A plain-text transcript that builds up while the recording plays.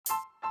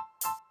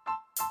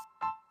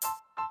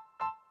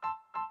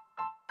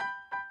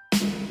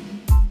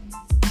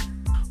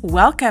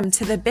Welcome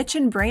to the Bitch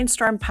and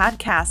Brainstorm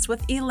podcast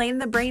with Elaine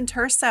the Brain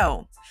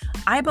Terso.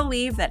 I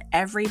believe that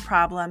every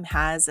problem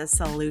has a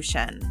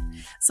solution.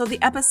 So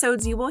the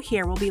episodes you will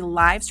hear will be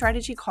live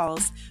strategy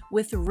calls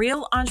with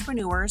real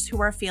entrepreneurs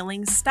who are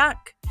feeling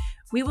stuck.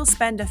 We will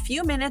spend a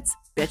few minutes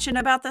bitching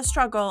about the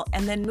struggle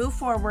and then move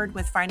forward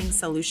with finding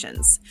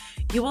solutions.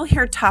 You will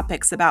hear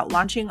topics about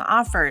launching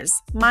offers,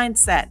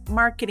 mindset,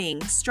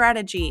 marketing,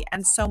 strategy,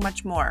 and so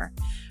much more.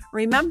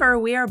 Remember,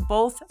 we are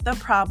both the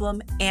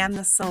problem and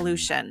the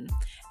solution.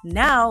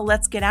 Now,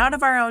 let's get out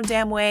of our own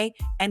damn way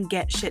and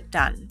get shit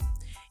done.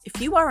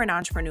 If you are an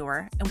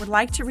entrepreneur and would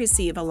like to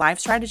receive a live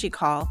strategy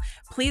call,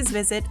 please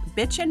visit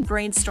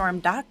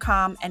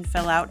bitchandbrainstorm.com and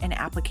fill out an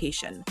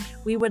application.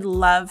 We would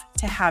love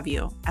to have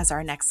you as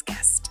our next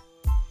guest.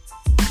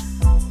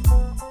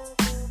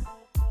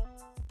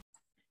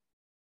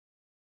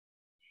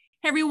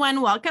 Hey everyone,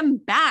 welcome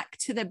back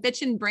to the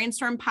Bitch and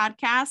Brainstorm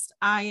podcast.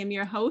 I am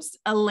your host,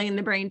 Elaine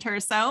the Brain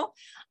Terso.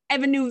 I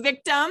have a new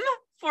victim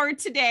for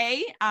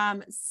today.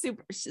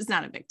 She's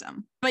not a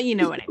victim, but you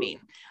know what I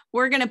mean.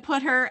 We're going to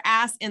put her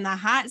ass in the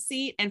hot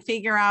seat and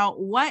figure out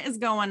what is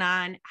going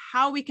on,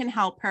 how we can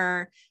help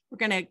her. We're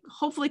going to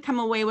hopefully come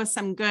away with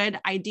some good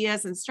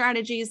ideas and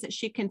strategies that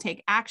she can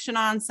take action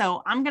on.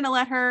 So I'm going to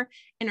let her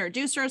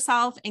introduce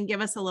herself and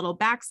give us a little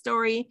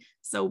backstory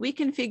so we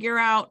can figure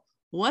out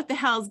what the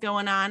hell's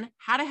going on,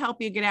 how to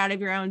help you get out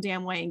of your own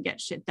damn way and get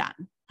shit done.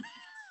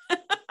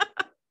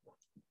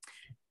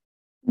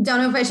 Don't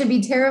know if I should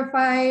be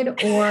terrified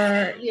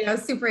or,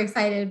 super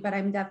excited, but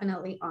I'm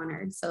definitely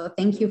honored. So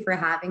thank you for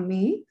having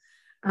me.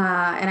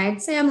 And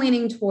I'd say I'm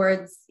leaning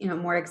towards,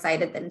 more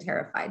excited than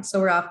terrified.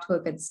 So we're off to a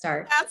good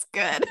start. That's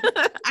good.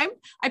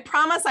 I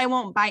promise I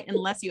won't bite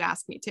unless you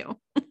ask me to.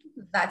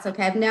 That's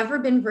okay. I've never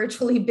been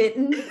virtually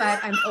bitten,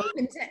 but I'm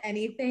open to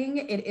anything.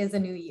 It is a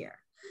new year.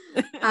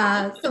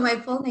 So my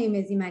full name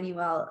is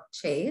Emmanuelle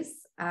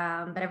Chase,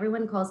 but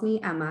everyone calls me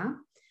Emma,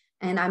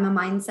 and I'm a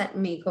mindset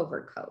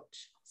makeover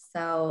coach.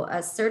 So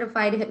a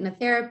certified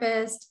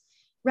hypnotherapist,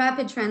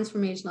 rapid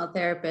transformational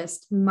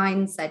therapist,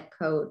 mindset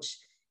coach,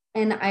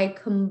 and I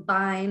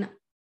combine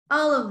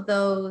all of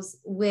those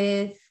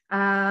with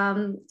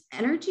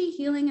energy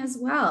healing as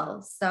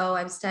well. So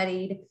I've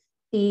studied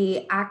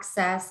the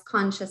Access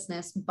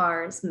Consciousness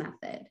Bars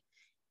method.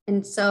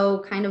 And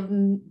so kind of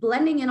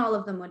blending in all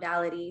of the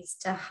modalities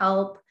to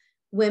help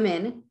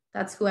women,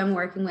 that's who I'm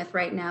working with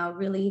right now,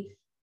 really,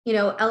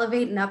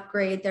 elevate and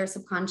upgrade their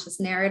subconscious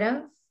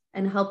narrative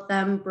and help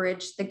them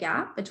bridge the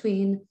gap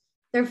between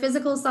their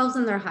physical selves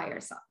and their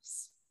higher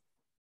selves.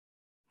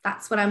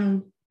 That's what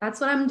I'm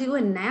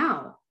doing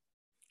now.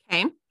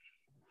 Okay.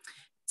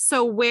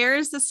 So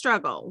where's the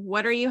struggle?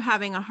 What are you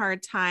having a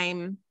hard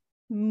time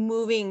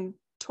moving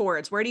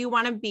towards? Where do you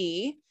want to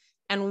be?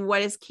 And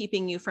what is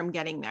keeping you from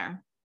getting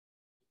there?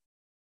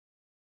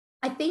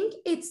 I think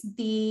it's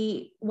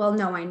I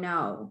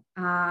know.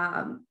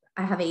 I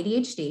have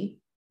ADHD.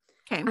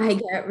 Okay. I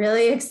get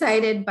really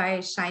excited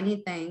by shiny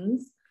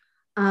things.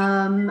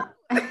 And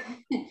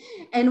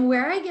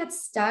where I get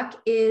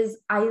stuck is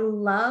I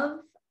love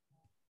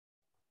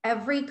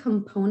every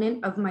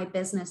component of my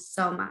business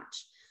so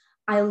much.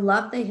 I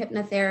love the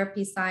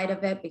hypnotherapy side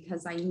of it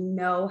because I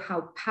know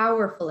how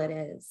powerful it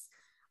is.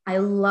 I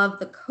love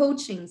the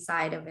coaching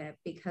side of it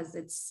because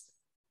it's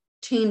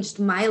changed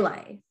my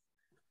life.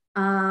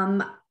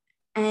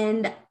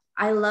 And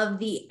I love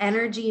the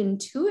energy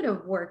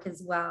intuitive work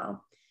as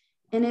well.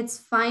 And it's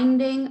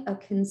finding a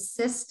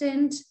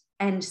consistent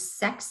and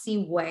sexy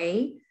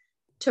way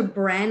to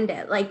brand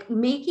it, like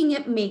making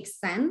it make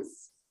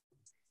sense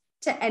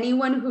to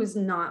anyone who's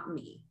not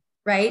me,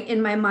 right?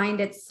 In my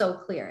mind, it's so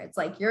clear. It's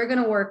like, you're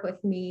going to work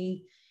with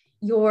me.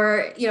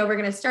 We're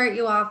going to start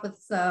you off with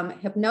some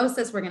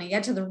hypnosis. We're going to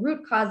get to the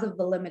root cause of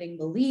the limiting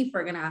belief.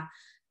 We're going to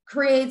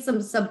create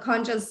some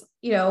subconscious,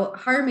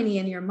 harmony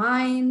in your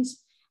mind.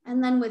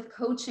 And then with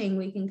coaching,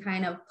 we can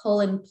kind of pull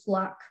and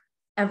pluck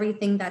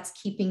everything that's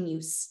keeping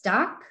you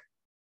stuck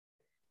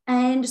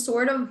and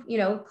sort of,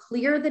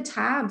 clear the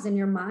tabs in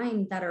your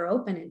mind that are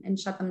open and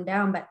shut them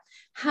down. But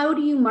how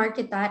do you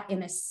market that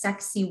in a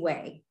sexy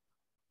way?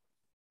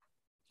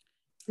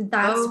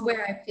 That's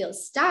where I feel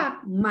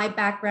stuck. My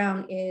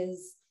background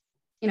is,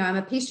 I'm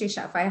a pastry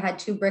chef. I had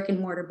 2 brick and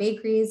mortar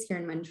bakeries here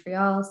in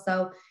Montreal.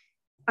 So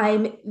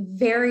I'm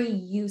very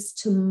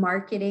used to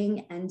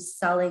marketing and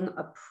selling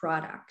a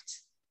product.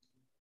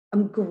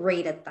 I'm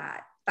great at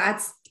that.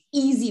 That's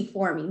easy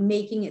for me,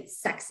 making it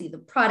sexy. The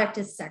product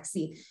is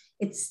sexy.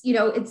 It's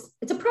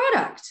a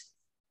product.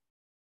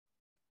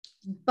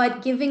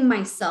 But giving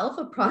myself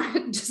a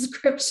product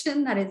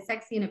description that is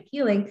sexy and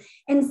appealing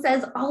and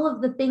says all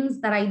of the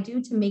things that I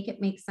do to make it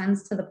make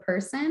sense to the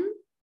person.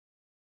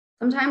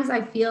 Sometimes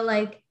I feel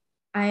like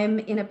I'm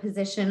in a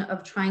position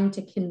of trying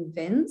to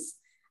convince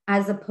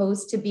as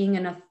opposed to being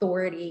an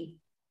authority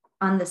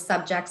on the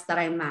subjects that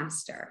I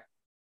master.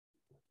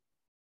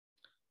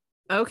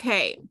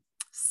 Okay.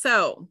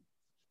 So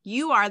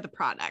you are the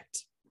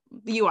product.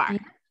 You are.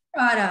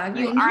 Product.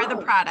 You are the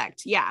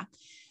product. Yeah.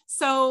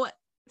 So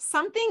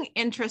something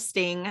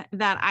interesting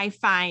that I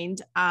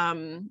find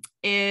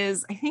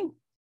is, I think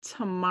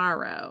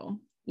tomorrow.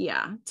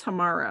 Yeah,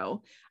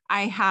 tomorrow.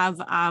 I have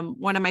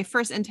one of my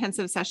first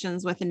intensive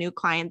sessions with a new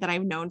client that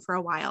I've known for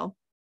a while.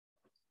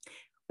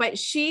 But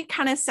she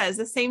kind of says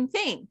the same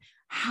thing.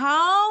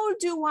 How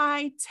do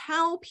I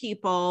tell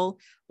people,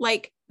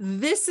 like,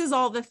 this is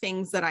all the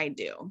things that I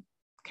do?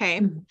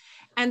 Okay. Mm-hmm.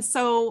 And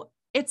so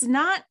it's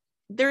not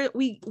there.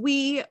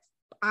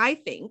 I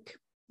think,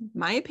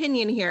 my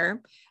opinion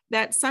here,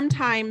 that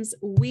sometimes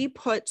we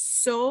put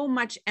so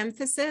much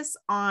emphasis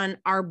on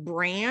our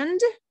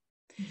brand,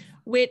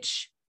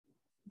 which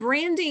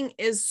branding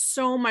is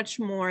so much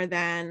more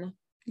than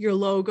your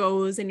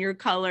logos and your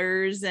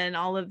colors and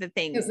all of the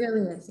things. It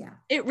really is. Yeah.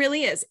 It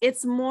really is.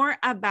 It's more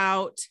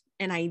about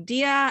an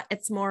idea.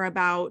 It's more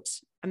about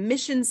a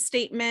mission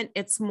statement.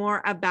 It's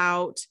more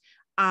about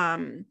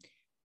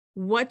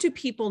what do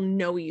people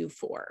know you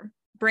for?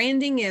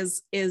 Branding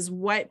is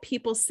what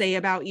people say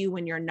about you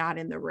when you're not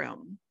in the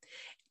room.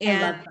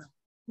 And I love that.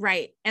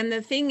 Right. And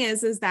the thing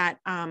is that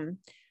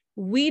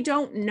we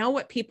don't know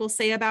what people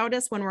say about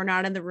us when we're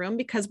not in the room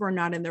because we're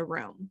not in the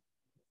room.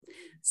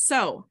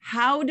 So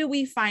how do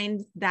we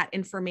find that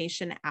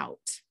information out?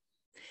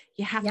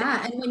 You have to.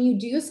 Yeah. And when you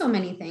do so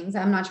many things,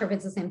 I'm not sure if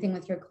it's the same thing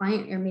with your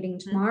client you're meeting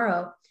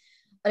tomorrow,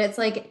 but it's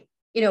like,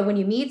 you know, when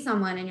you meet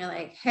someone and you're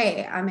like,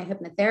 hey, I'm a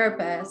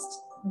hypnotherapist,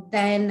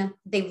 then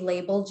they've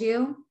labeled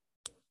you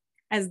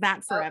as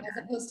that forever.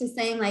 As opposed to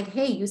saying like,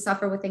 hey, you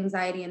suffer with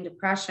anxiety and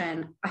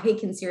depression. I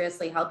can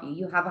seriously help you.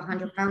 You have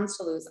 100 pounds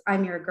to lose.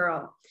 I'm your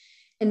girl.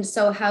 And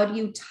so how do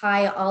you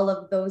tie all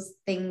of those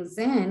things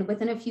in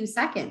within a few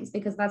seconds?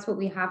 Because that's what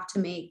we have to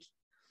make,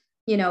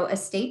 you know, a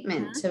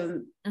statement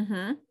to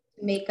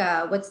make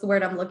a, what's the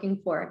word I'm looking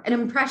for? An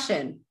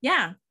impression.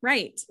 Yeah.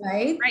 Right.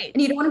 Right. Right.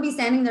 And you don't want to be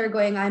standing there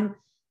going, I'm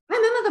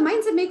Emma, the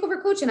mindset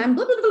makeover coach, and I'm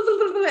blah, blah, blah,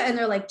 blah, blah, and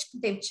they're like,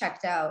 they've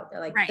checked out. They're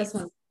like, this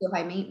one's too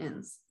high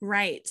maintenance.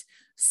 Right.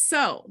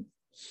 So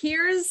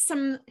here's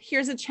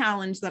a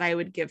challenge that I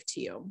would give to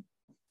you.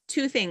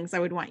 2 things I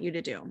would want you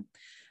to do.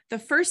 The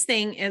first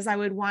thing is I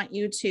would want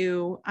you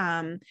to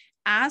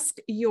ask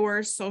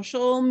your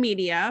social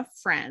media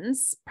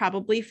friends,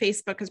 probably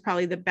Facebook is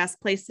probably the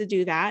best place to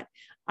do that,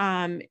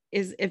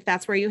 is if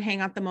that's where you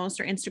hang out the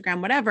most, or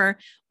Instagram, whatever.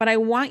 But I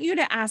want you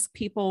to ask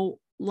people,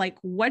 like,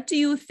 what do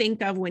you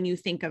think of when you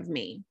think of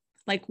me?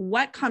 Like,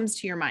 what comes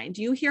to your mind?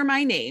 You hear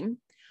my name.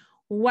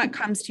 What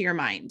comes to your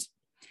mind?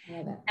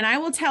 And I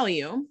will tell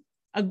you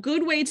a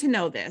good way to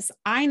know this.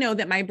 I know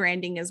that my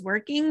branding is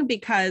working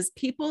because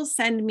people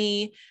send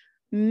me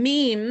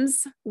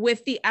memes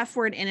with the F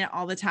word in it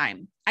all the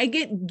time. I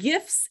get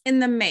gifts in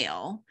the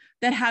mail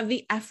that have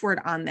the F word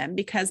on them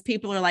because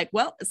people are like,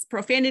 well, it's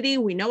profanity.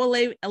 We know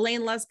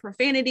Elaine loves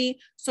profanity,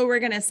 so we're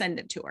going to send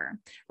it to her,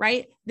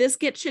 right? This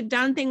get shit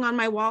done thing on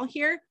my wall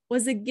here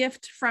was a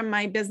gift from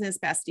my business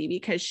bestie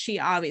because she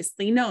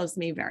obviously knows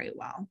me very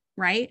well,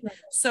 right?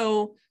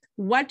 So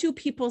what do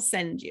people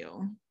send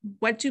you?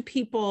 What do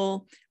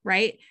people,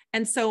 right?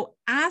 And so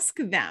ask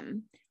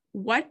them,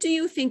 what do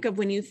you think of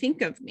when you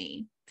think of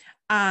me?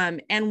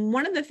 And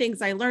one of the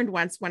things I learned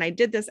once when I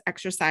did this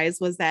exercise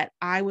was that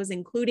I was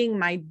including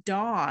my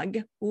dog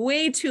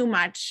way too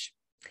much.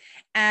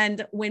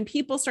 And when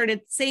people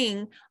started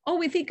saying, oh,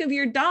 we think of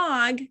your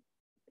dog,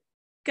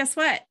 guess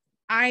what?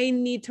 I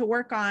need to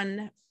work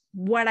on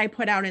what I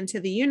put out into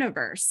the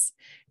universe,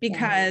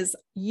 because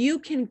you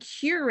can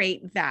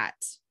curate that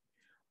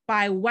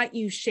by what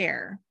you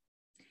share.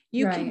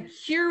 You can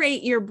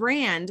curate your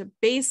brand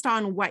based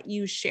on what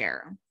you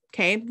share.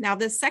 Okay. Now,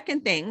 the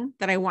second thing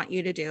that I want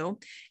you to do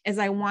is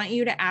I want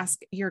you to ask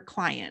your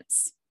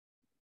clients,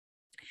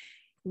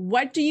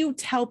 what do you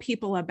tell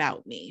people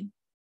about me?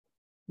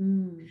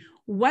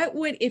 What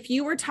would, if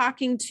you were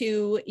talking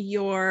to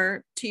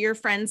your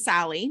friend,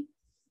 Sally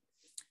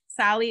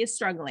is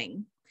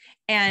struggling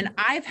and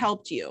I've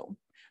helped you.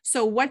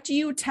 So what do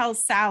you tell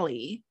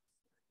Sally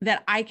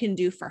that I can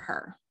do for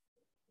her?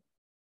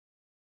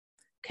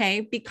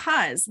 Okay.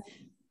 Because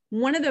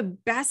one of the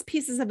best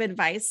pieces of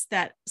advice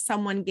that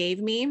someone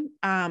gave me,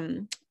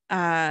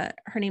 her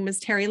name was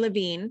Terry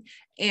Levine,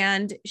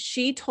 and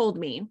she told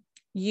me,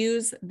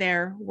 use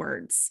their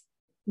words.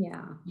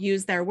 Yeah.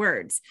 Use their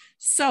words.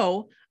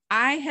 So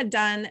I had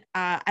done,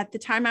 at the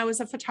time I was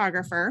a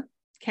photographer.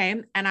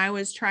 Okay. And I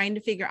was trying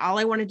to figure, all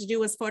I wanted to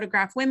do was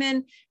photograph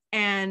women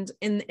and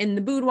in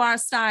the boudoir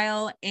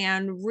style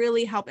and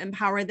really help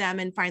empower them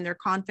and find their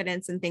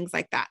confidence and things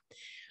like that.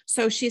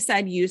 So she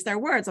said, use their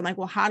words. I'm like,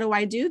 well, how do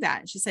I do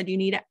that? She said, you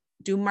need to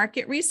do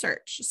market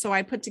research. So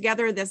I put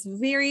together this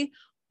very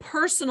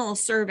personal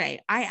survey.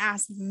 I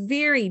asked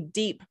very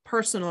deep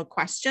personal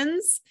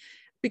questions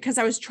because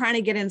I was trying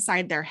to get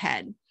inside their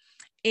head.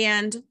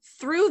 And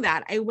through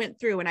that, I went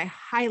through and I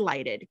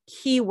highlighted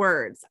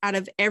keywords out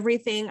of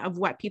everything of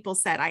what people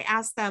said. I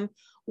asked them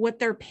what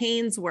their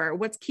pains were,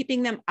 what's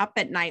keeping them up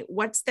at night,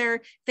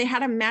 if they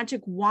had a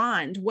magic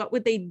wand, what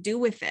would they do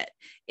with it?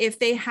 If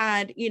they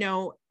had,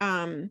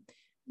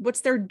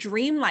 what's their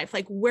dream life?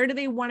 Like, where do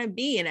they want to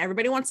be? And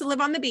everybody wants to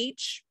live on the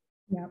beach.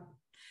 Yep.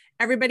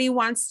 Everybody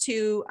wants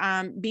to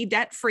be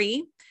debt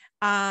free.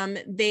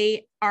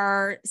 They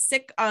are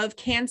sick of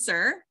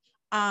cancer.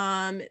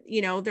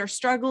 They're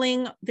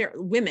struggling. They're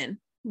women.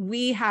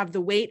 We have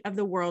the weight of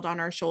the world on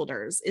our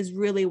shoulders is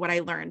really what I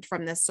learned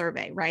from this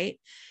survey. Right.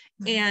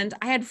 Mm-hmm. And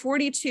I had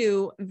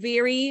 42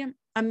 very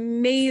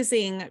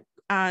amazing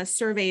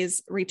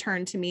surveys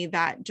returned to me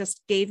that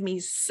just gave me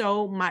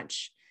so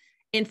much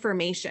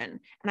information.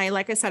 And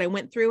like I said, I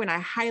went through and I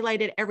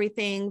highlighted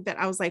everything that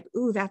I was like,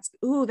 ooh, that's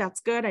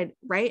good.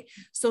 Right.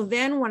 So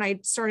then when I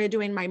started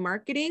doing my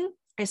marketing,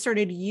 I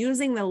started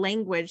using the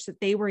language that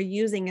they were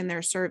using in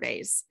their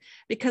surveys,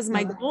 because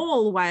my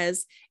goal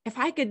was, if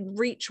I could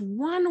reach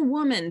one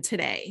woman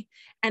today,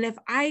 and if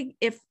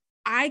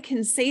I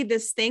can say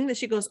this thing that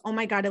she goes, oh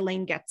my God,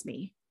 Elaine gets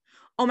me.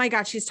 Oh my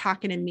God, she's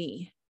talking to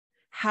me.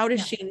 How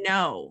does she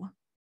know?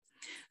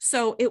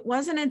 So it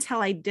wasn't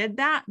until I did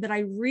that I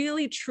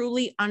really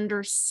truly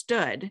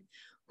understood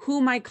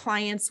who my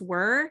clients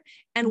were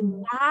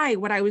and why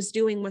what I was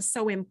doing was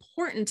so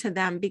important to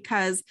them,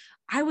 because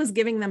I was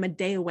giving them a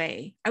day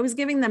away. I was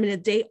giving them a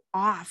day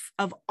off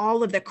of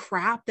all of the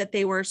crap that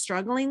they were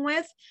struggling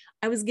with.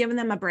 I was giving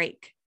them a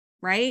break,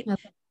 right?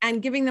 Okay.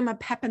 And giving them a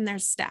pep in their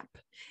step.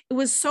 It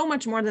was so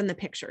much more than the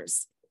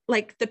pictures.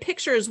 Like, the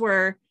pictures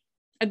were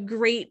a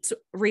great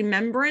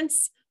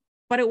remembrance,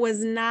 but it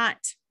was not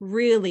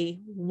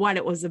really what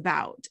it was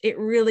about. It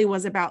really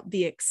was about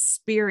the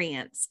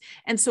experience.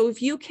 And so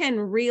if you can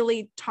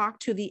really talk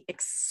to the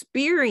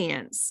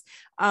experience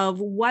of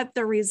what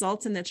the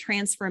results and the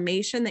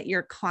transformation that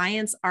your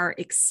clients are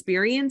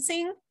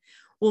experiencing,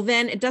 well,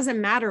 then it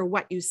doesn't matter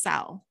what you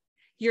sell.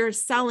 You're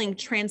selling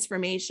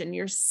transformation,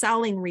 you're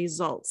selling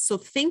results. So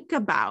think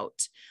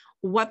about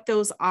what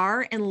those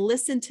are and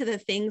listen to the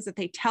things that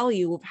they tell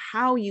you of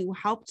how you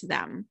helped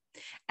them,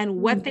 and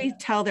what they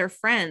tell their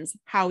friends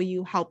how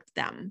you helped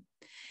them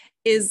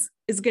is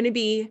going to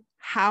be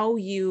how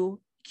you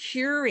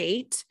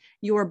curate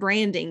your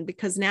branding,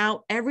 because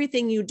now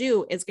everything you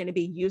do is going to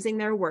be using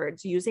their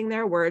words,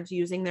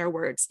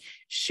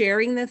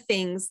 sharing the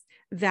things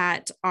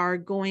that are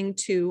going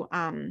to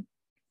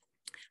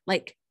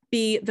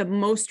be the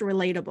most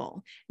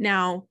relatable.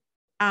 Now,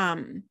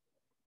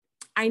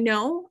 I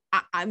know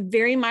I'm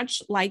very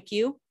much like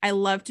you. I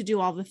love to do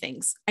all the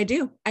things. I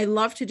do. I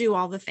love to do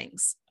all the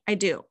things. I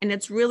do. And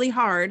it's really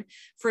hard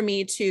for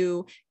me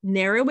to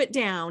narrow it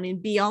down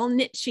and be all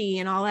niche-y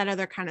and all that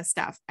other kind of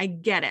stuff. I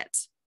get it.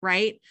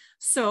 Right.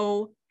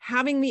 So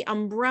having the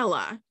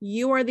umbrella,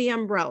 you are the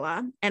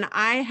umbrella. And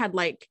I had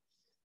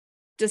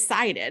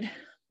decided,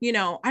 I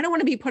don't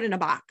want to be put in a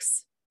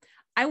box.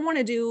 I want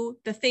to do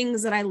the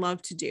things that I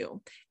love to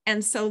do.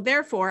 And so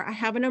therefore I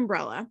have an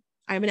umbrella.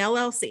 I have an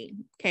LLC,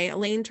 okay,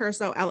 Elaine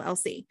Terso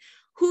LLC,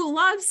 who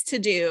loves to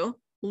do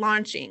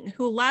launching,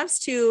 who loves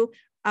to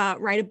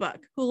write a book,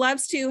 who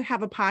loves to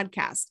have a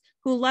podcast,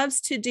 who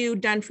loves to do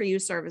done for you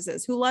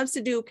services, who loves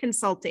to do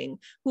consulting,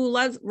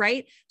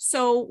 right?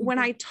 So when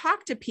I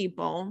talk to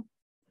people,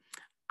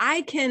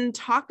 I can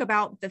talk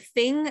about the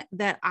thing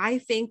that I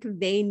think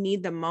they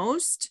need the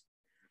most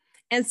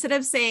instead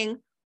of saying,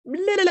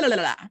 blah, blah, blah,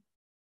 blah.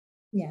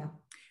 Yeah.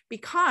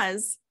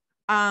 Because,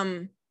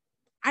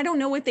 I don't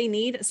know what they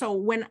need. So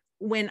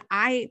when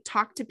I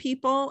talk to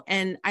people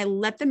and I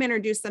let them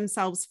introduce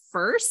themselves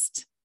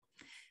first,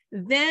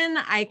 then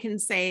I can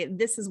say,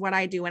 this is what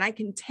I do. And I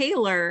can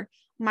tailor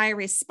my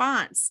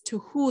response to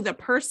who the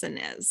person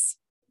is.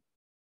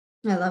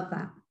 I love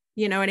that.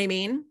 You know what I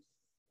mean?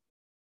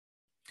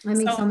 That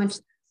makes so much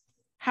sense.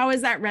 How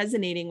is that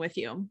resonating with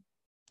you?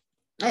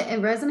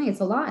 It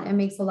resonates a lot. It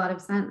makes a lot of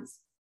sense.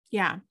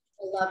 Yeah.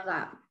 I love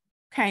that.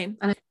 Okay. And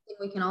I think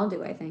we can all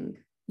do, I think.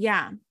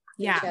 Yeah.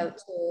 Yeah. Reach out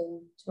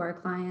to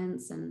our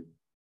clients and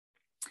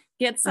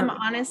get some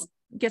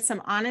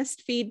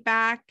honest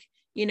feedback,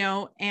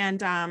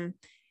 and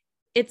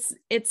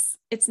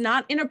it's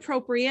not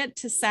inappropriate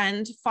to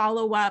send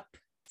follow-up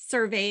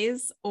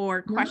surveys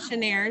or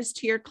questionnaires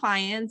to your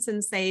clients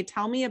and say,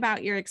 tell me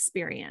about your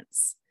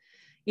experience.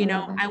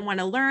 I want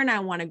to learn, I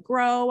want to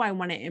grow, I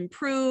want to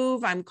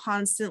improve. I'm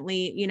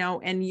constantly,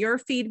 and your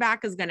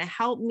feedback is going to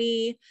help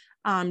me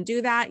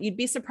do that. You'd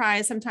be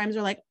surprised. Sometimes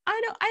they're like,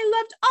 I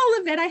loved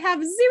all of it. I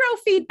have zero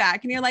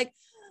feedback. And you're like,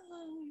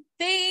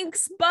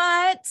 thanks,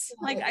 but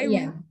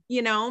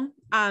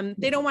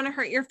they don't want to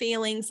hurt your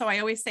feelings. So I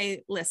always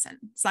say, listen,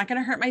 it's not going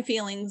to hurt my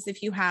feelings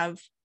if you have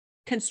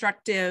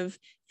constructive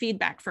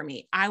feedback for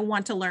me. I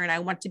want to learn. I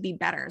want to be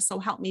better. So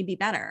help me be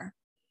better.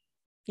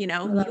 You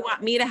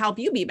want me to help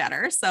you be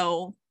better.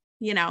 So,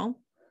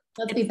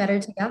 let's be better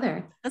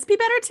together. Let's be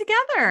better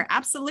together.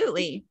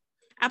 Absolutely.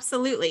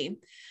 Absolutely.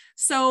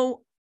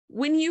 So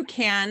when you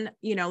can,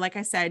 like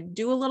I said,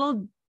 do a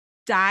little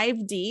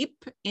dive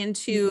deep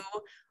into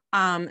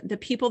the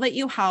people that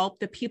you help,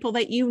 the people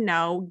that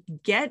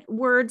get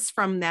words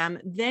from them,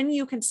 then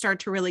you can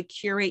start to really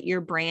curate your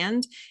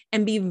brand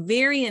and be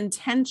very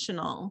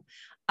intentional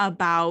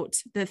about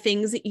the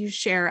things that you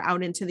share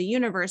out into the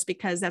universe,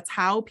 because that's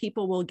how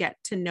people will get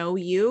to know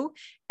you,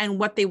 and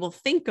what they will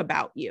think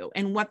about you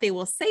and what they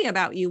will say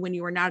about you when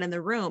you are not in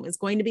the room is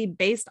going to be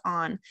based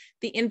on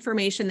the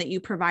information that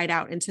you provide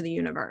out into the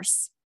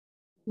universe.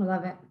 I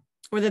love it.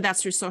 Whether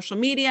that's through social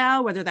media,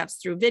 whether that's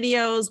through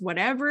videos,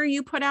 whatever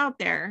you put out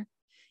there,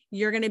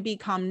 you're going to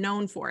become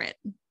known for it.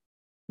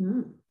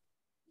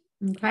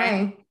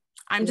 Okay.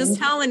 I'm just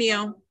telling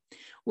you,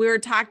 we were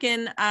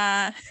talking,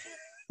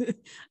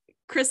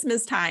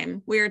 Christmas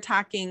time. We were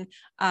talking,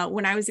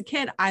 when I was a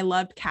kid, I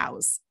loved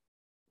cows.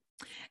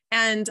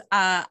 And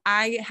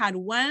I had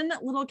one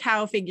little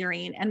cow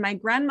figurine, and my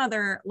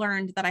grandmother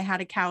learned that I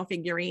had a cow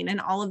figurine, and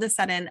all of a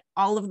sudden,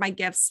 all of my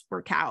gifts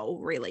were cow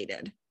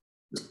related.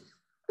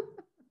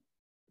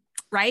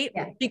 Right?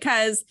 Yeah.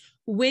 Because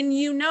when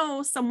you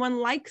know someone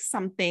likes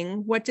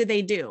something, what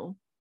do?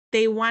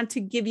 They want to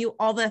give you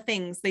all the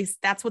things.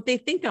 That's what they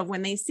think of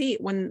when they see,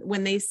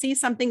 when they see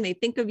something, they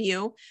think of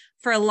you.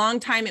 For a long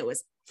time, it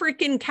was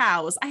freaking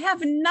cows. I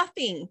have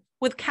nothing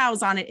with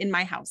cows on it in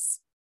my house.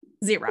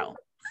 Zero.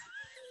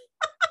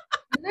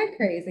 Isn't that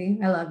crazy?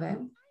 I love it.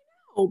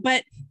 Oh,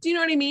 but do you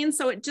know what I mean?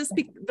 So it just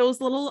those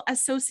little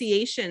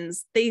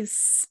associations, they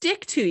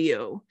stick to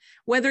you,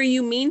 whether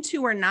you mean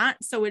to or not.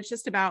 So it's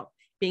just about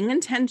being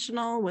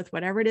intentional with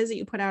whatever it is that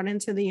you put out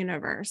into the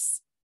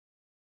universe.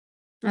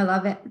 I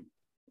love it.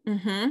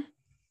 Mm-hmm.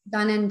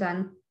 Done and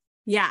done.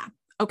 Yeah.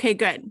 Okay,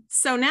 good.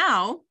 So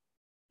now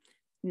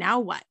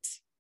what?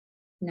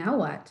 Now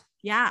what?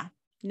 Yeah.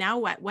 Now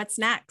what? What's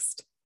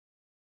next?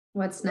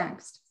 What's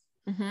next?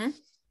 Mm-hmm.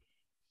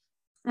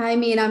 I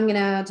mean, I'm going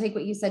to take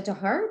what you said to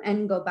heart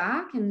and go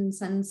back and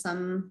send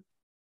some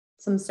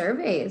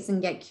surveys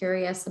and get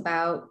curious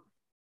about,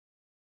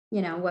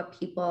 what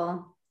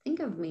people think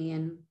of me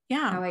and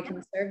how I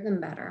can serve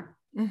them better.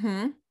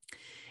 Mm-hmm.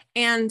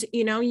 And,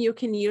 you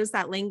can use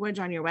that language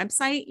on your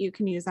website. You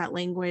can use that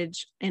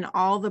language in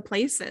all the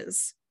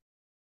places,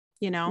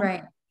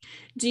 Right.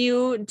 Do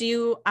you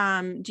do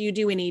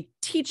any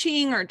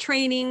teaching or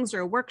trainings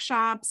or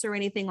workshops or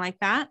anything like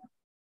that?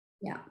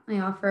 Yeah. I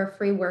offer a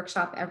free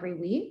workshop every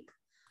week.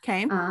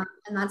 Okay. And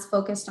that's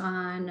focused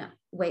on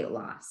weight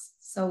loss.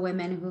 So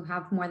women who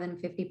have more than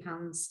 50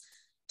 pounds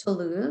to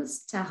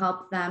lose, to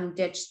help them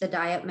ditch the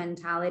diet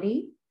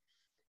mentality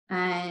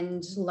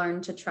and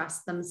learn to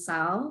trust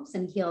themselves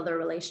and heal their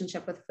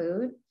relationship with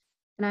food.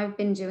 And I've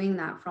been doing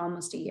that for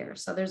almost a year.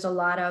 So there's a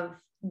lot of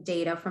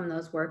data from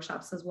those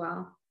workshops as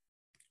well.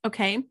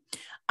 Okay.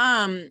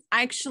 I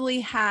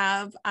actually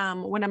have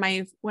one of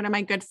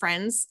my good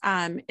friends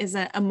is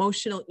an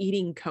emotional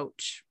eating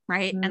coach,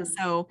 right? And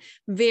so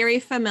very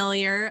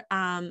familiar.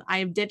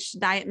 I've ditched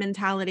diet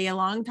mentality a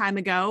long time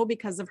ago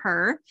because of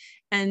her,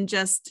 and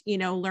just,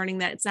 learning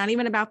that it's not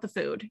even about the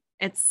food.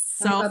 It's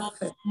so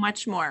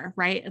much more,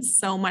 right? It's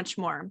so much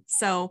more.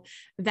 So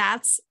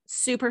that's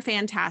super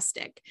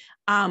fantastic.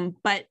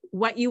 But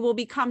what you will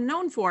become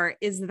known for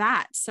is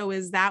that. So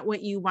is that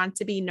what you want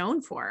to be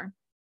known for?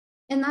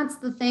 And that's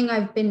the thing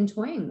I've been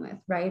toying with,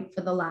 right?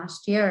 For the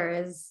last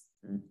year is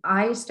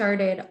I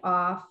started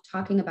off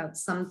talking about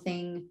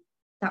something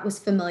that was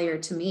familiar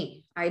to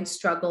me. I'd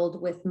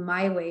struggled with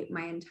my weight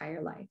my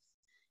entire life.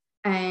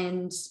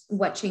 And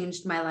what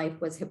changed my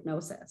life was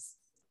hypnosis,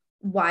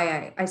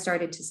 why I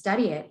started to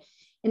study it.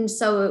 And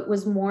so it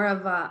was more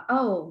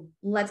of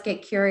let's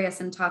get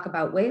curious and talk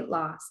about weight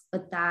loss.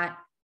 But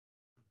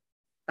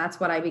that's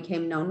what I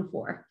became known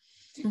for.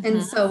 Mm-hmm.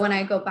 And so when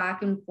I go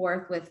back and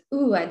forth with,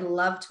 I'd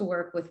love to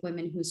work with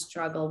women who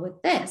struggle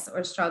with this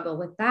or struggle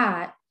with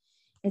that,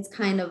 it's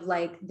kind of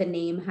like the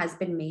name has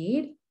been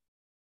made.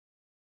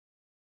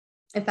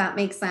 If that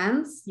makes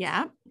sense.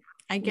 Yeah,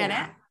 I get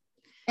it.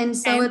 And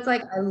so it's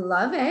like, I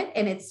love it,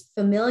 and it's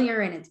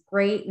familiar and it's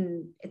great.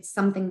 And it's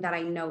something that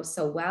I know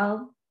so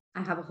well.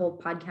 I have a whole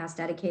podcast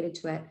dedicated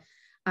to it.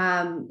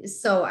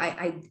 So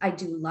I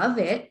do love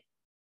it.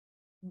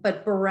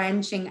 But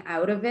branching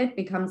out of it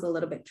becomes a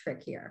little bit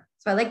trickier.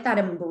 So I like that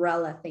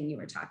umbrella thing you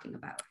were talking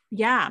about.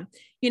 Yeah.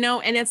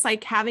 And it's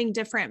like having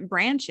different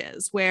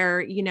branches where,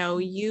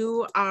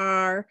 you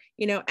are,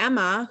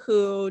 Emma,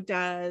 who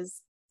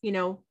does,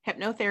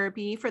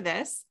 hypnotherapy for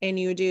this, and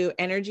you do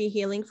energy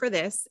healing for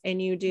this, and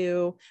you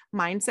do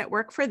mindset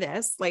work for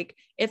this. Like,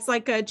 it's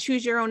like a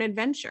choose your own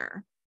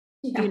adventure,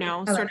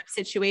 sort of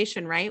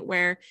situation, right?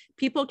 Where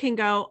people can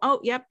go,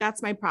 oh, yep,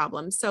 that's my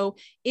problem. So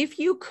if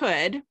you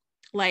could,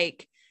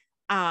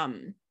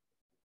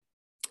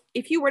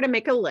 if you were to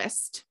make a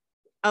list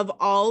of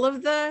all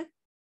of the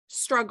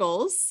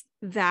struggles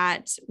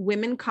that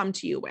women come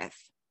to you with,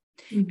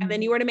 and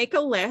then you were to make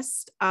a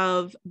list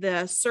of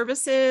the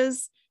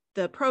services,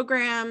 the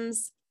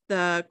programs,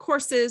 the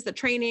courses, the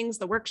trainings,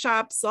 the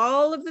workshops,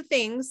 all of the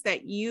things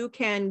that you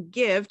can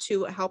give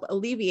to help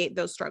alleviate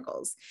those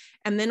struggles.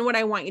 And then what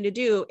I want you to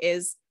do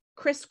is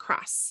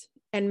crisscross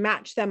and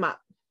match them up.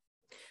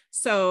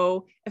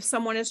 So if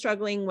someone is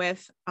struggling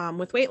with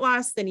weight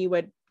loss, then you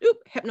would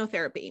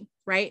hypnotherapy,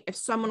 right? If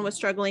someone was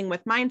struggling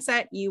with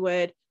mindset, you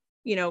would,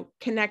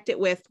 connect it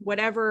with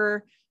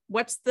whatever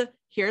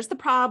here's the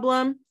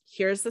problem,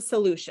 here's the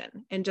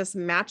solution, and just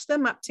match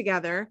them up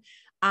together.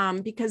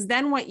 Because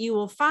then what you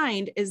will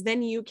find is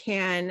then you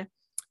can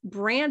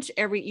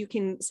you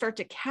can start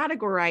to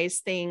categorize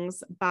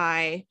things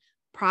by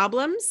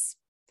problems.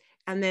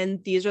 And then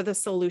these are the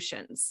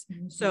solutions.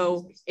 Mm-hmm.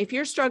 So if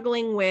you're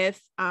struggling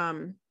with,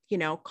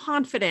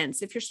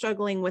 confidence, if you're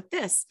struggling with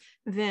this,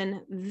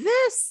 then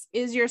this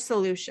is your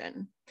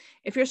solution.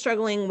 If you're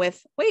struggling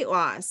with weight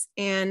loss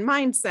and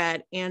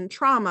mindset and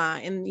trauma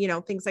and,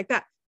 things like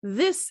that,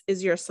 this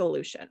is your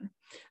solution.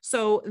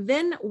 So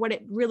then what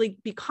it really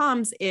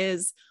becomes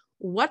is,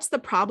 what's the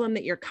problem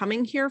that you're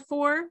coming here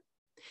for?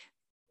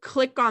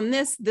 Click on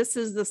this. This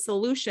is the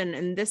solution.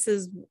 And this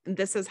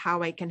is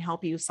how I can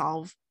help you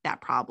solve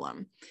that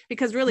problem.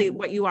 Because really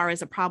what you are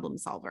is a problem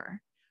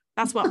solver.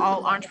 That's what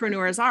all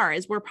entrepreneurs are,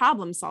 is we're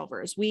problem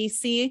solvers. We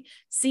see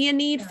a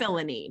need, fill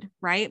a need,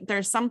 right?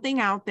 There's something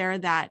out there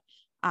that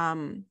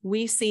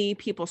we see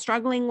people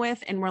struggling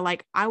with, and we're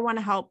like, I want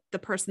to help the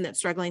person that's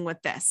struggling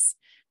with this,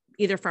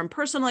 either from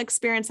personal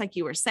experience, like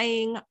you were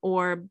saying,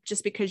 or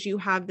just because you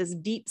have this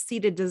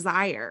deep-seated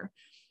desire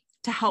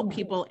to help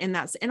people in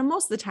that. And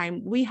most of the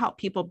time we help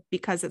people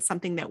because it's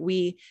something that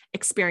we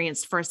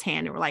experienced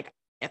firsthand. And we're like,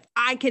 if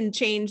I can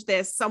change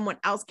this, someone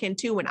else can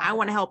too. And I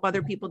want to help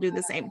other people do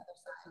the same.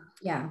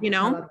 Yeah.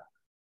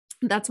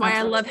 That's why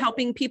I love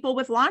helping people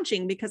with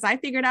launching, because I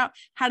figured out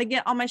how to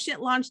get all my shit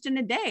launched in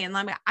a day. And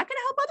I'm like, I can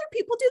help other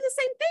people do the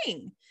same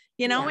thing.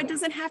 It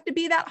doesn't have to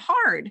be that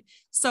hard.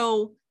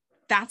 So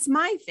that's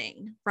my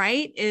thing,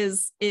 right?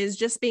 Is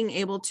just being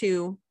able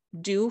to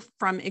do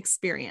from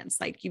experience.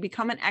 Like, you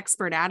become an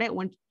expert at it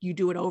when you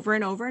do it over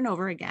and over and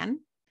over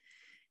again.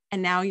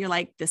 And now you're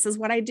like, this is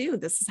what I do.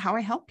 This is how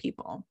I help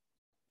people.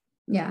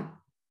 Yeah.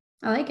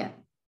 I like it.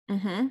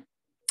 Mm-hmm.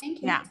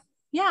 Thank you. Yeah.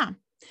 Yeah.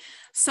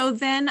 So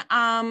then,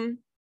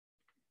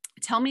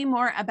 tell me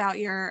more about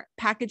your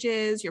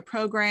packages, your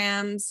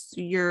programs,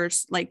 your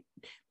like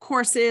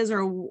courses,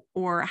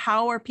 or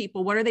how are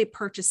people, what are they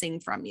purchasing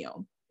from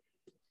you?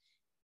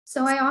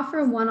 So I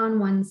offer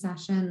one-on-one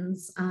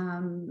sessions,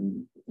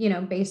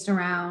 based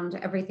around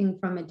everything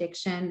from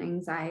addiction,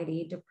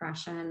 anxiety,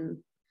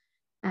 depression.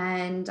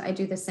 And I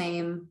do the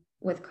same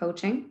with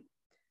coaching,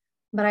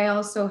 but I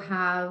also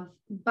have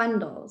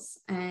bundles.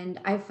 And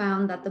I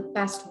found that the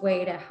best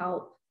way to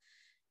help,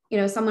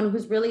 someone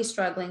who's really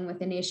struggling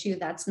with an issue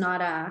that's not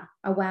a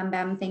wham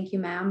bam, thank you,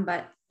 ma'am,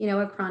 but,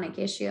 a chronic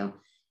issue,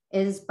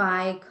 is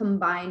by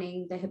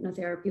combining the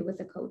hypnotherapy with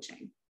the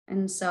coaching.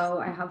 And so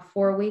I have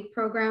 4-week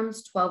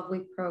programs,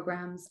 12-week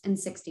programs, and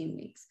 16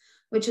 weeks,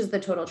 which is the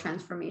total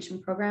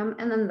transformation program.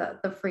 And then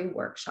the free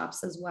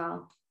workshops as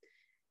well.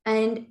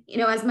 And,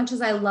 as much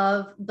as I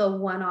love the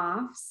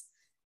one-offs,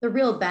 the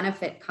real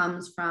benefit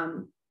comes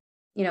from,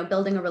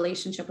 building a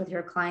relationship with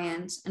your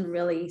client and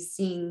really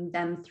seeing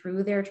them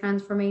through their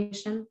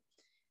transformation.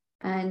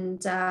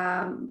 And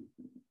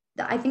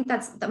I think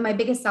that's my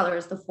biggest seller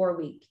is the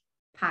 4-week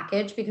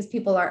package, because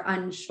people are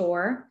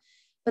unsure,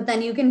 but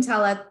then you can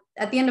tell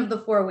at the end of the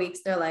 4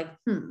 weeks, they're like,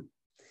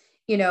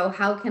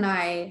 how can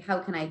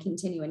I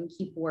continue and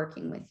keep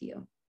working with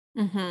you?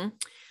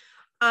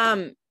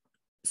 Mm-hmm.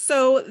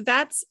 So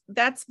that's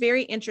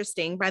very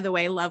interesting. By the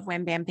way, love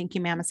wham bam, thank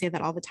you, ma'am. I say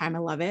that all the time. I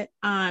love it.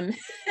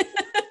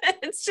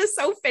 It's just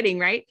so fitting,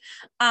 right?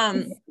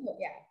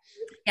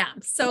 Yeah.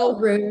 So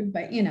rude,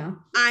 but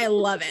I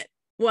love it.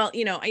 Well,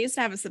 I used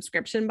to have a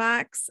subscription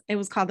box. It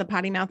was called the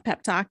Potty Mouth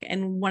Pep Talk.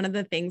 And one of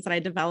the things that I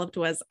developed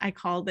was I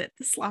called it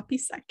the sloppy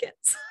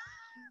seconds.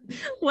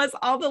 Was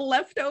all the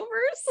leftovers.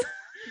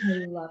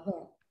 I love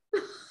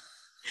it.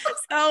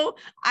 So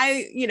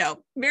I,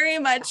 very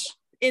much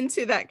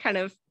into that kind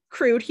of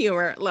crude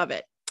humor. Love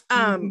it.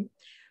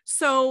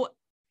 So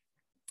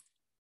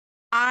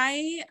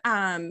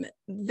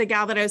the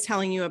gal that I was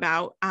telling you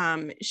about,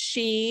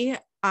 she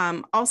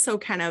also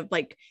kind of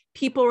like,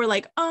 people were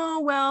like,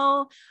 oh,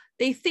 well,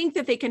 they think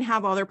that they can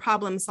have all their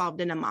problems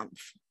solved in a month.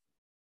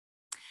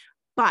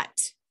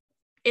 But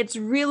it's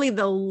really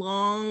the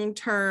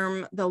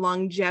long-term, the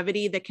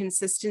longevity, the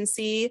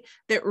consistency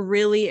that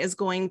really is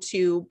going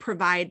to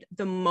provide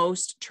the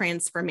most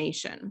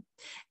transformation.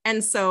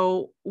 And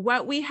so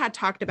what we had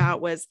talked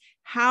about was,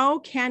 how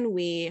can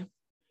we,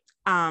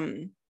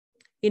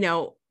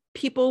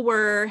 people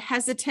were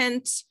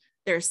hesitant,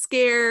 they're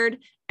scared.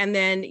 And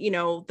then,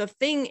 the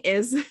thing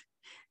is,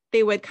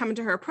 they would come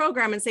into her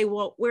program and say,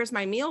 well, where's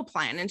my meal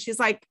plan? And she's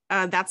like,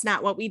 that's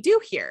not what we do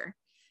here,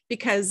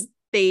 because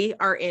they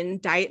are in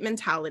diet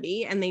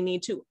mentality and they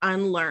need to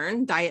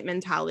unlearn diet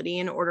mentality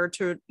in order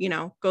to,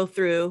 go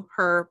through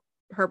her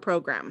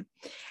program.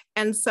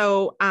 And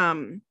so,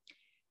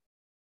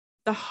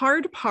 the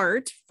hard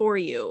part for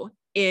you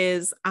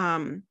is,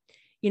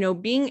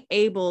 being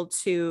able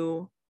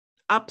to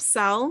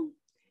upsell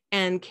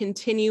and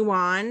continue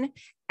on,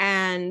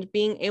 and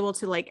being able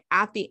to, like,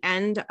 at the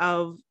end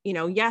of,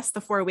 yes, the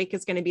 4-week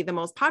is going to be the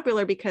most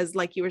popular, because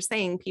like you were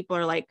saying, people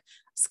are like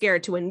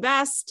scared to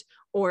invest,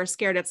 or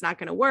scared it's not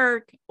going to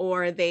work,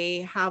 or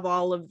they have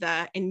all of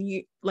the, and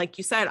you, like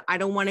you said, I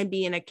don't want to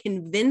be in a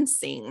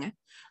convincing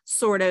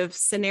sort of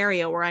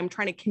scenario where I'm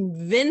trying to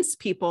convince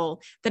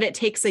people that it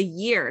takes a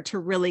year to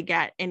really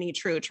get any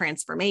true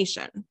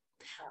transformation.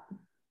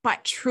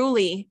 But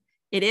truly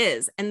it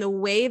is. And the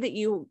way that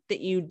you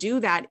do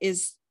that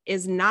is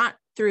not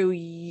through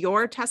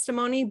your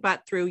testimony,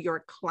 but through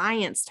your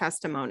client's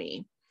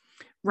testimony,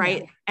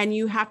 right? Yeah. And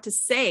you have to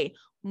say,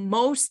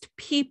 most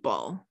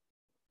people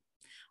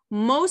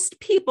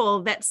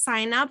that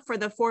sign up for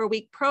the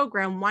 4-week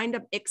program wind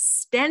up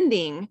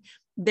extending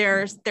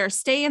their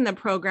stay in the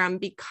program,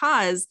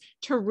 because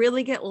to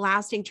really get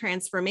lasting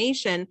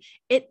transformation,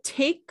 it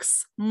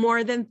takes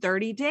more than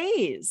 30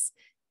 days,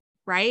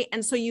 right?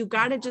 And so you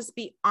got to just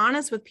be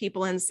honest with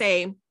people and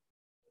say,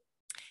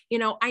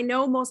 I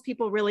know most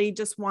people really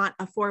just want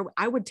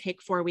I would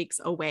take 4 weeks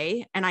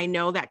away. And I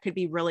know that could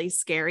be really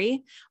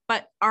scary,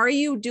 but are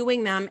you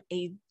doing them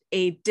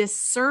a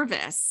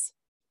disservice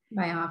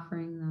by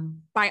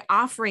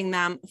offering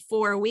them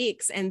 4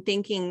 weeks and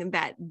thinking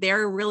that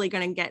they're really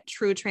going to get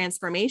true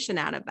transformation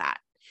out of that?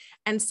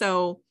 And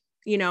so,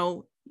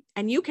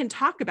 and you can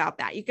talk about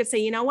that. You could say,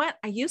 you know what,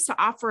 I used to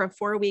offer a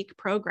 4-week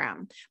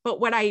program, but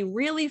what I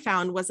really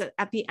found was that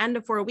at the end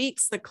of 4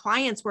 weeks, the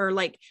clients were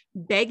like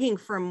begging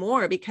for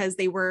more because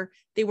they were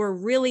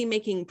really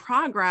making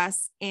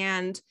progress.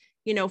 And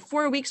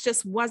 4 weeks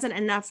just wasn't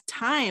enough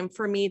time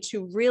for me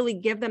to really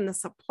give them the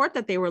support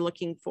that they were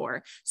looking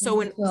for.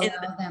 So allow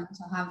them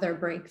to have their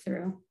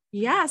breakthrough.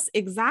 Yes,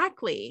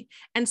 exactly.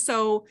 And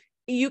so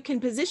you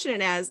can position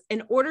it as,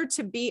 in order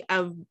to be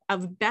of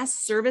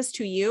best service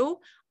to you,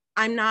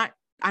 I'm not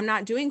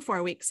doing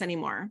 4 weeks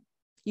anymore.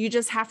 You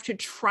just have to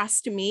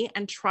trust me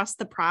and trust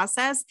the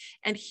process,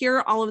 and here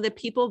are all of the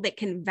people that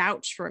can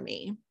vouch for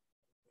me.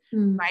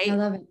 Right. I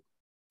love it.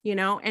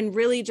 And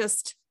really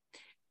just,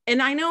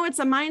 and I know it's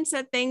a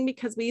mindset thing,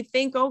 because we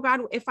think, oh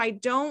God, if I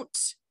don't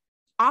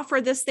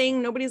offer this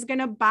thing, nobody's going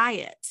to buy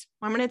it.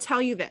 I'm going to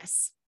tell you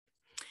this.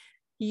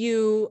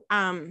 You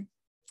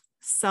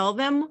sell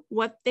them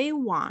what they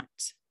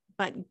want,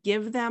 but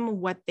give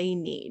them what they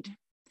need.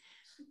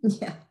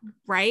 Yeah.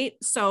 Right.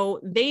 So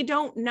they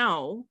don't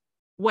know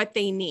what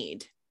they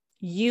need.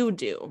 You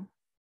do.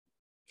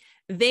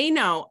 They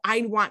know,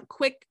 I want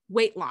quick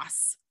weight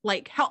loss.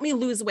 Like, help me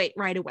lose weight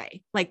right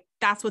away. Like,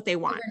 that's what they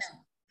want.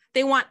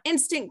 They want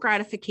instant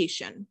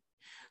gratification.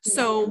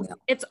 So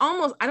it's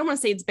almost, I don't want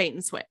to say it's bait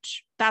and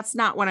switch. That's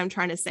not what I'm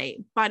trying to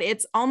say, but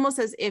it's almost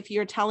as if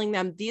you're telling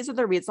them, these are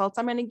the results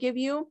I'm going to give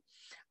you.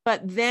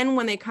 But then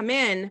when they come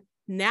in,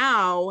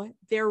 now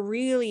they're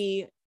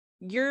really,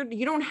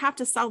 you don't have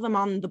to sell them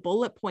on the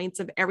bullet points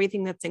of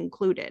everything that's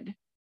included.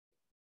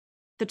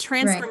 The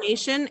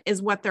transformation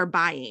is what they're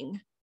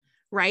buying,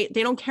 right?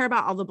 They don't care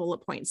about all the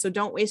bullet points. So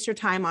don't waste your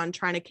time on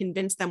trying to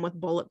convince them with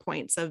bullet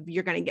points of,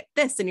 you're going to get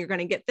this and you're going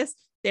to get this.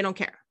 They don't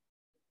care.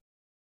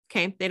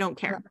 Okay. They don't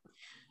care.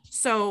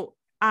 So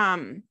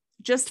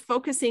just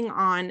focusing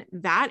on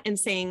that and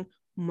saying,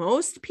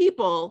 most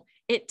people,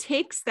 it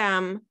takes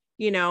them,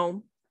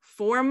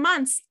 4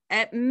 months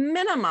at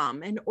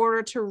minimum in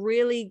order to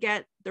really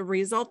get the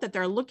result that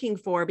they're looking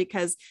for,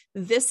 because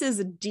this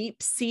is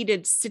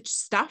deep-seated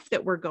stuff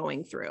that we're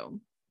going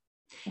through.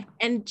 Yeah.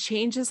 And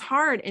change is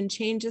hard and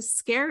change is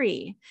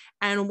scary.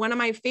 And one of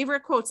my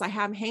favorite quotes I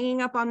have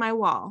hanging up on my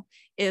wall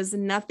is,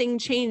 nothing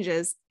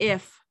changes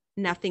if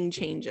nothing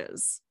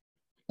changes.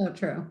 So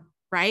true.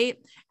 Right.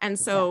 And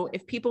so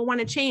if people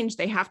want to change,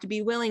 they have to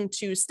be willing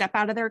to step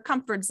out of their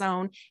comfort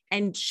zone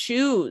and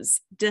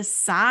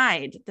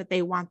decide that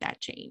they want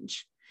that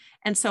change.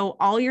 And so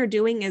all you're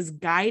doing is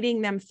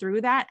guiding them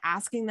through that,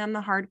 asking them the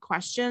hard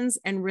questions,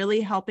 and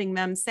really helping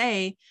them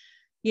say,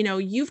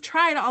 you've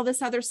tried all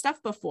this other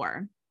stuff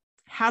before.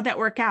 How'd that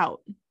work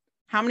out?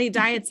 How many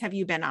diets have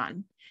you been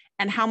on?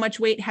 And how much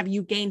weight have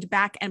you gained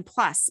back and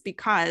plus?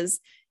 Because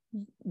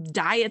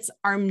diets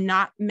are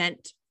not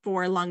meant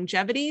for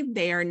longevity.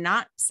 They are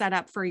not set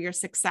up for your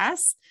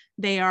success.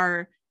 They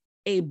are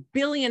a $1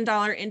 billion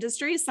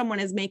industry.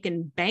 Someone is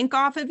making bank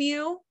off of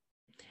you,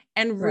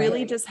 and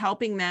really just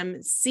helping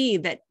them see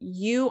that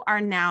you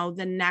are now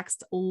the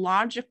next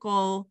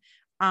logical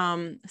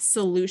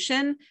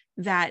solution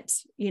that,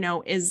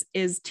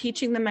 is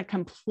teaching them a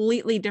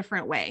completely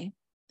different way.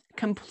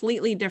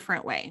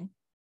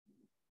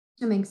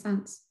 That makes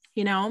sense.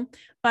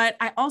 But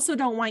I also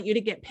don't want you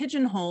to get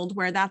pigeonholed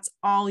where that's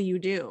all you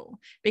do,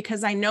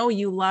 because I know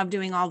you love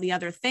doing all the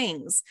other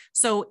things.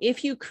 So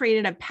if you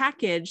created a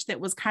package that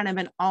was kind of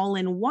an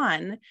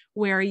all-in-one,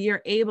 where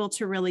you're able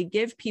to really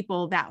give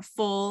people that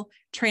full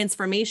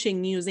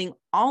transformation using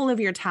all of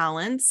your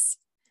talents,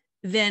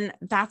 then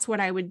that's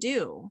what I would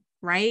do,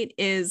 right?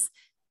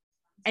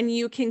 And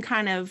you can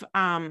kind of,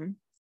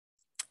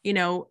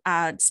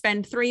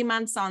 spend 3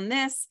 months on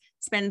this,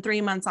 spend 3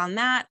 months on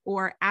that.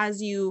 Or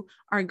as you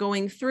are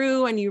going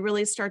through and you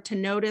really start to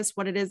notice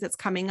what it is that's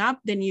coming up,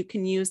 then you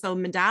can use those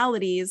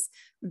modalities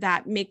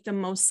that make the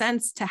most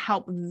sense to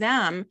help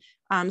them.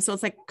 So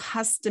it's like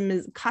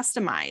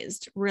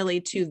customized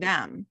really to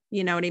them.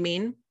 You know what I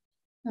mean?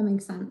 That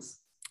makes sense.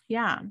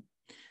 Yeah.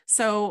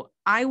 So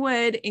I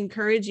would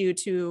encourage you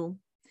to,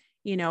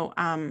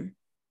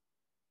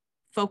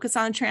 focus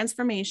on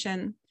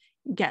transformation,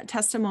 get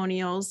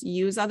testimonials,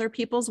 use other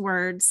people's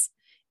words,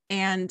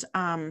 and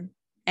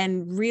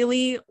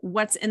really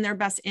what's in their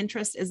best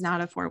interest is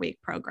not a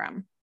 4-week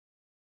program.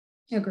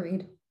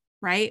 Agreed.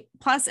 Right?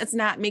 Plus, it's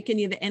not making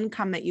you the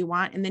income that you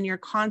want. And then you're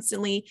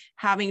constantly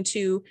having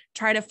to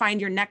try to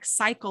find your next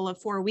cycle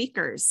of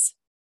 4-weekers.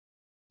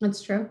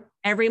 That's true.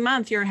 Every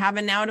month you're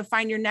having now to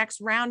find your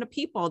next round of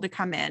people to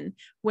come in,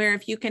 where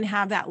if you can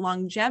have that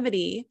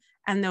longevity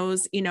and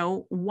those,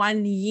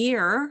 1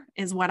 year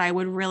is what I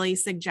would really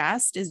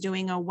suggest, is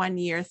doing a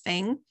 1-year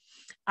thing.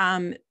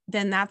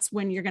 Then that's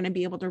when you're going to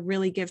be able to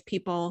really give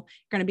people,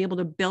 you're going to be able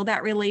to build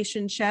that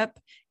relationship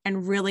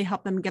and really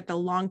help them get the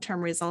long-term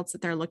results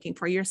that they're looking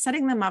for. You're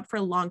setting them up for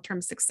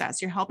long-term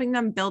success. You're helping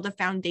them build a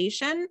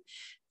foundation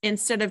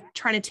instead of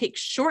trying to take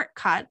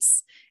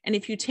shortcuts. And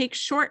if you take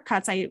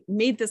shortcuts, I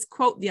made this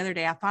quote the other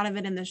day. I thought of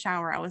it in the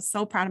shower. I was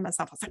so proud of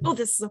myself. I was like, oh,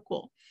 this is so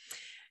cool.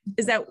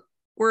 Is that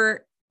we're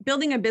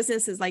building a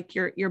business is like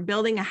you're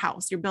building a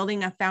house, you're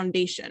building a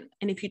foundation.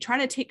 And if you try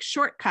to take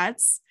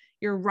shortcuts,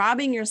 you're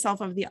robbing yourself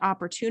of the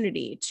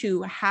opportunity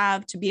to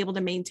be able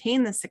to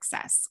maintain the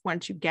success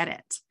once you get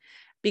it.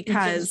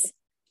 Because,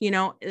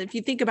 if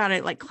you think about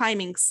it, like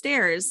climbing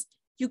stairs,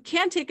 you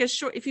can't take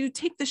if you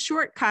take the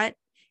shortcut,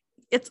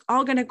 it's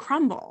all going to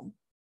crumble.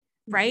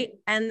 Right.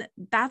 And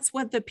that's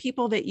what the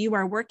people that you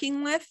are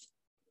working with,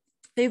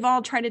 they've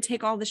all tried to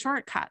take all the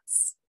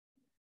shortcuts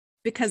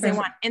because they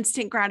want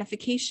instant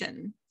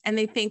gratification. And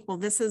they think,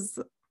 well, if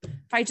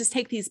I just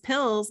take these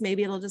pills,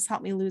 maybe it'll just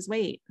help me lose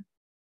weight.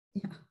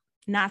 Yeah.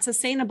 Not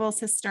sustainable,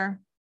 sister.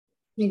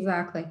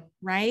 Exactly.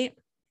 Right.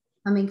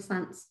 That makes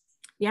sense.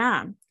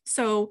 Yeah.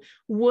 So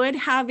would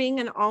having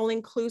an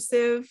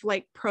all-inclusive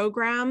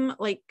program,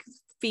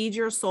 feed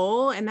your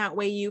soul, and that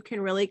way you can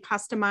really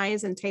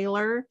customize and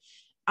tailor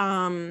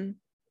to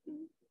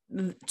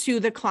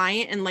the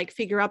client and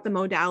figure out the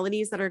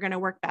modalities that are going to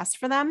work best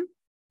for them?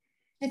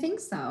 I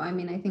think so. I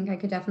mean, I think I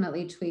could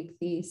definitely tweak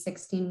the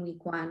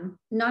 16-week one.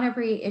 Not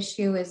every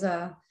issue is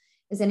an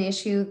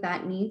issue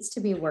that needs to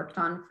be worked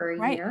on for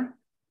a year.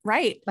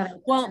 Right. But I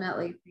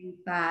definitely think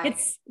that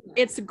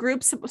it's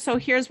groups. So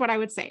here's what I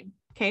would say.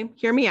 Okay.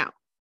 Hear me out.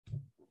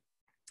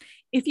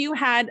 If you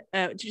had,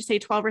 did you say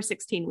 12 or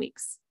 16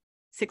 weeks?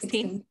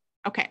 16?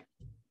 Okay.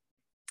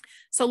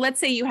 So let's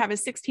say you have a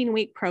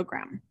 16-week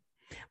program,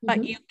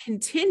 but you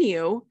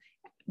continue,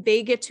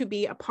 they get to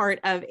be a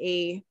part of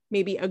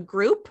maybe a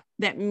group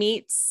that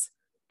meets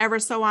ever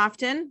so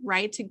often,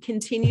 right? To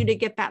continue to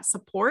get that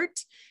support.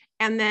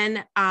 And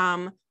then,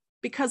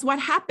 because what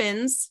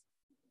happens,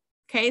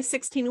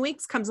 16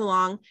 weeks comes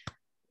along,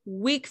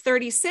 week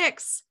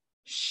 36,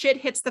 shit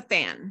hits the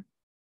fan.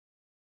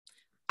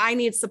 I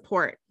need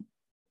support.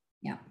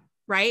 Yeah.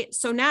 Right.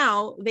 So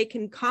now they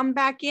can come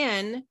back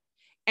in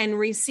and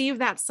receive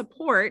that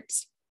support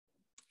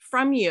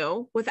from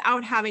you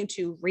without having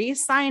to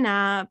re-sign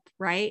up.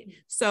 Right.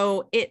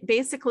 So it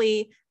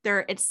basically,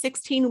 it's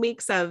 16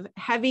 weeks of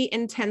heavy,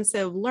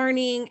 intensive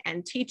learning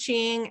and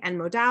teaching and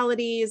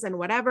modalities and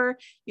whatever.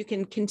 You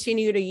can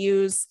continue to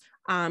use,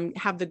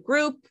 have the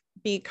group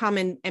come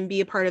in and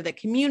be a part of the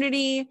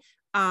community,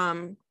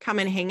 come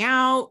and hang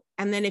out.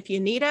 And then if you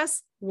need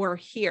us, we're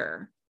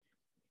here.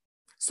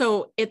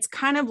 So it's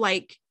kind of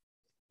like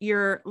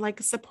you're like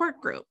a support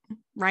group,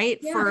 right?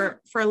 Yeah.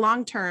 For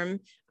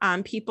long-term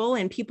people,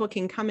 and people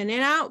can come in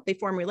and out. They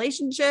form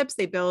relationships,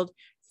 they build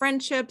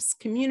friendships,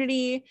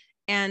 community,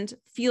 and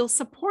feel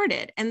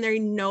supported. And they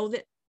know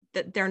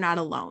that they're not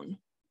alone.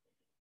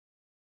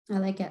 I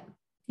like it.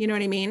 You know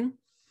what I mean?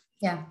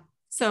 Yeah.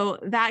 So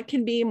that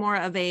can be more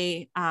of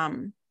a,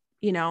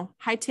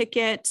 high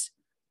ticket,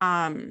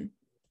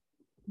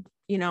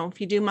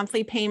 if you do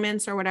monthly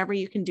payments or whatever,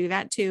 you can do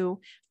that too.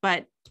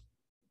 But,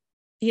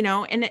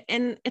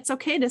 and it's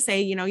okay to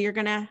say, we're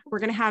going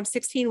to have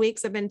 16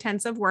 weeks of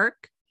intensive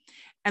work.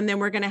 And then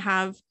we're going to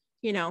have,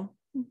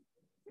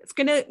 it's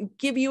going to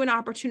give you an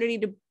opportunity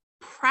to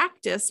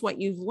practice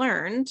what you've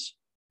learned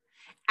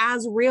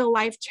as real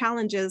life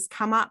challenges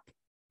come up.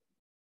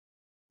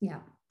 Yeah.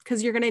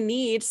 Because you're going to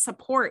need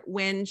support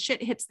when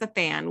shit hits the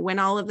fan, when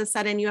all of a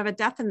sudden you have a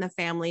death in the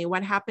family.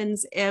 What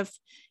happens if,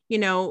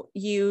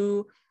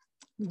 you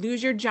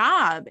lose your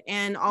job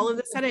and all of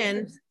a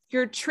sudden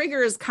your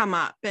triggers come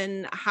up,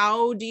 and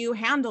how do you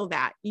handle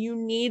that? You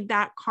need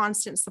that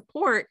constant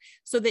support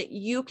so that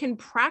you can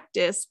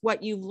practice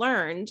what you've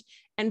learned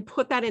and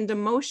put that into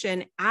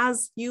motion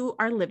as you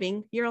are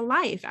living your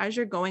life, as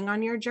you're going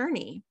on your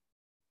journey.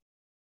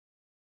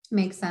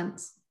 Makes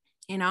sense.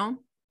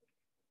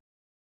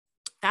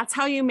 That's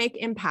how you make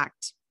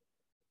impact.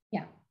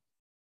 Yeah.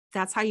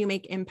 That's how you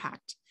make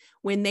impact.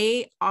 When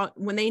they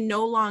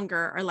no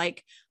longer are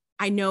like,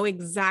 I know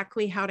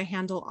exactly how to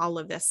handle all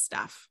of this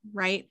stuff,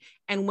 right?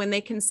 And when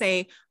they can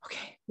say,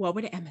 okay, what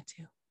would Emma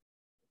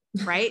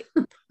do? Right?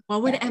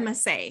 What would Emma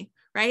say?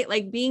 Right?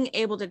 Like being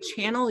able to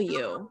channel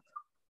you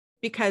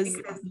because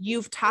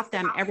you've taught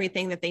them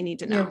everything that they need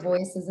to know. Your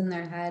voice is in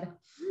their head.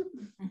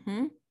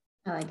 Mm-hmm.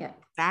 I like it.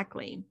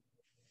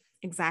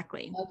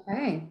 Exactly.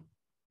 Okay.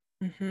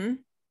 Mm-hmm.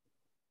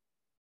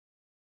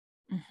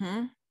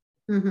 Mm-hmm.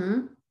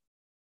 Mm-hmm.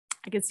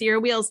 I can see your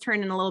wheels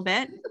turning a little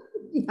bit.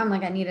 I'm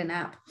like, I need a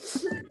nap.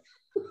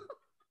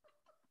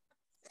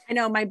 I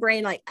know my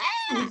brain like,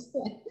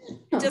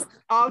 it just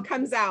all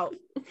comes out.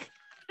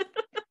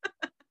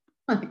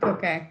 Like,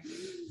 okay.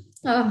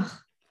 Oh.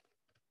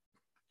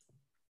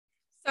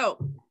 So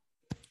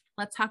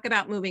let's talk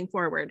about moving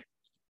forward.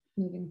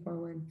 Moving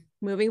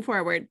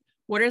forward.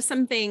 What are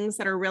some things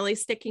that are really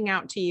sticking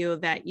out to you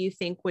that you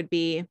think would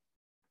be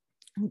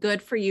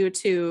good for you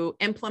to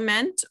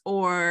implement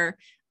or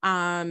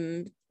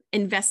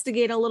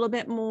investigate a little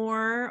bit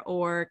more,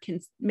 or can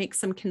make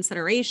some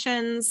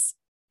considerations?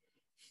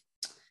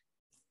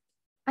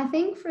 I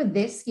think for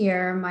this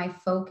year, my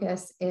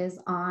focus is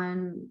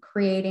on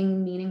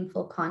creating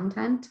meaningful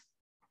content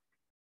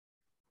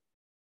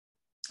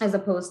as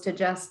opposed to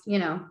just,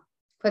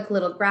 quick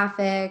little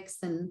graphics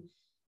and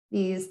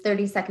these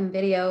 30-second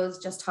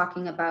videos just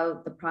talking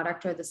about the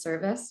product or the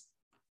service.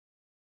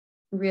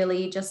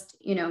 Really just,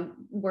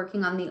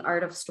 working on the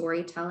art of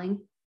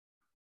storytelling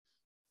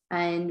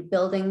and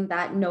building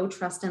that know,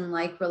 trust, and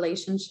like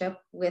relationship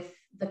with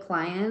the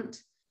client,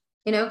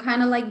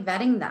 kind of like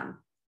vetting them,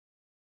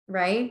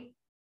 right?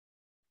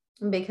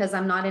 Because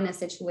I'm not in a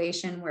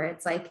situation where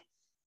it's like,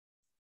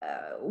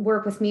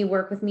 work with me,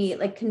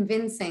 like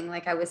convincing,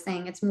 like I was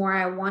saying. It's more,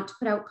 I want to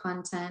put out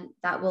content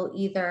that they'll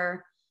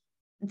either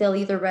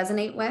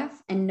resonate with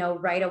and know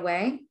right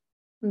away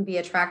and be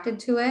attracted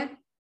to it,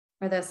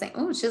 or they'll say,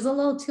 oh, she's a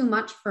little too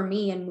much for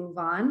me, and move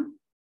on,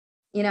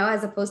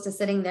 as opposed to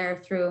sitting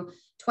there through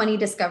 20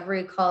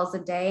 discovery calls a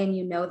day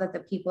and that the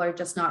people are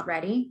just not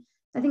ready.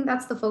 I think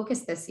that's the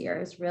focus this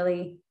year, is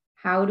really,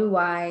 how do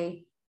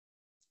I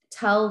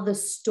tell the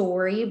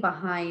story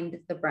behind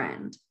the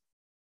brand?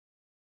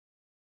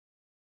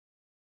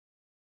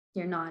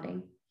 You're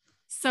nodding.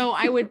 So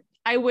I would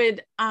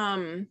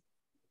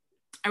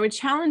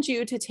challenge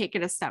you to take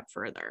it a step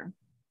further.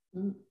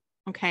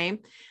 Okay.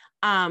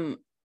 I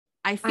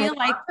feel like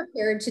I'm not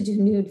prepared to do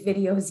nude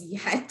videos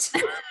yet.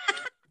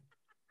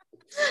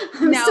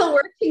 I'm still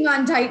working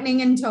on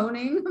tightening and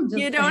toning.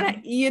 You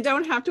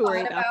don't have to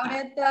worry about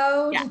that. It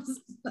though.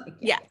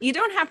 Yeah. You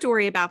don't have to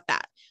worry about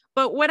that.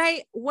 But what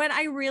I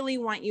really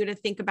want you to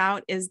think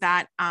about is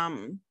that,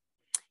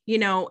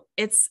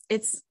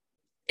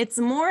 it's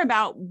more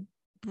about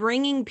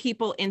bringing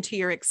people into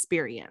your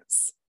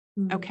experience.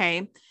 Mm-hmm.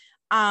 Okay.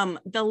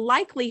 The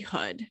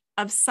likelihood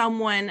of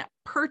someone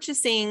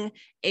purchasing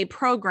a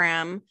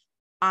program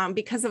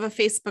because of a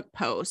Facebook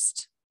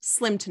post,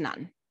 slim to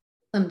none.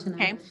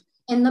 Okay.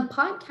 And the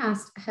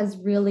podcast has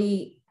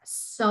really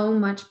so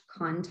much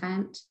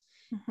content.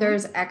 Mm-hmm.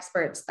 There's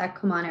experts that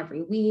come on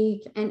every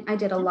week. And I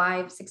did a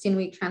live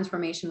 16-week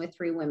transformation with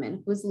 3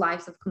 women whose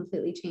lives have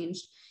completely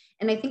changed.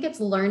 And I think it's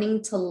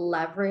learning to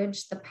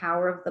leverage the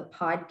power of the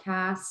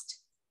podcast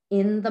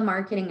in the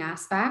marketing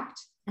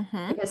aspect,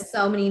 because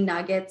so many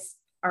nuggets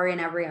are in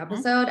every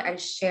episode. I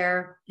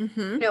share,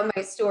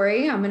 my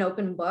story. I'm an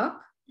open book,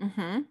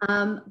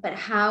 but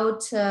how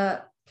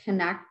to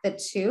connect the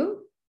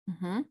two.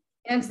 And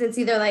it's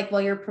either like, well,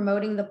 you're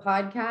promoting the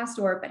podcast,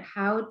 but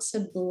how to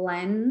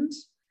blend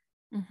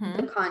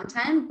the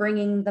content,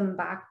 bringing them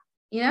back,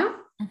 Does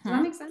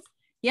that make sense?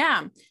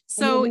 Yeah.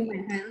 So I'm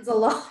moving my hands a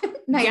lot.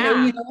 And I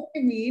know you know what I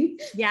mean.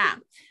 Yeah.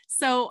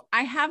 So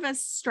I have a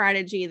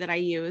strategy that I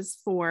use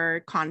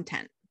for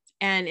content,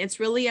 and it's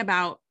really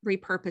about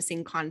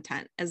repurposing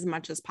content as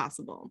much as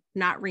possible,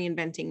 not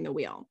reinventing the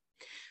wheel.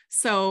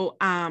 So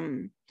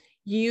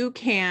you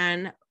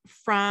can,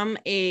 from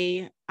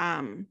a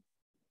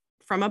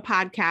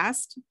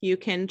podcast, you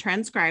can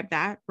transcribe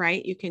that,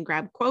 right? You can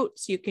grab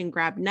quotes, you can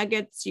grab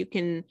nuggets, you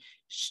can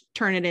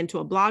turn it into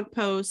a blog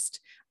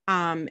post.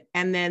 And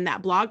then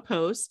that blog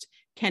post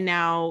can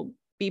now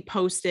be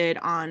posted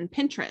on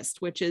Pinterest,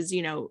 which is,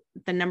 the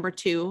number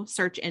 2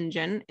 search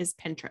engine is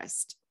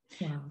Pinterest.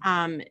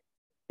 Wow.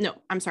 No,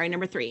 I'm sorry,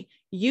 number 3.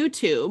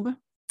 YouTube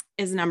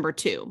is number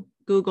 2.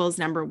 Google's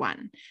number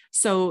 1.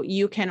 So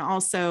you can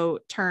also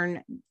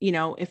turn,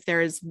 if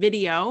there's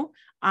video,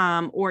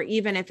 or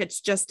even if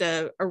it's just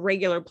a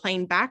regular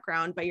plain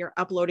background, but you're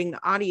uploading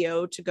the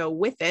audio to go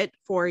with it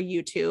for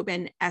YouTube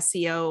and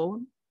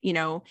SEO,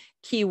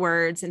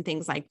 keywords and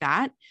things like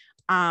that.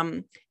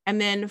 And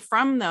then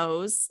from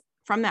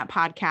that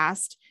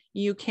podcast,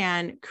 you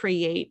can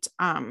create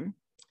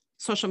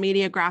social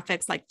media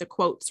graphics like the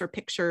quotes or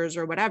pictures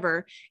or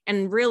whatever,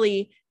 and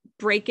really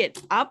break it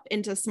up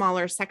into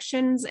smaller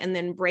sections and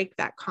then break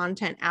that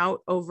content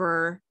out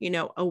over,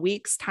 a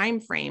week's time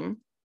frame.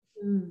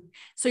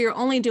 So you're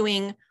only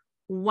doing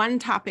one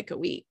topic a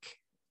week,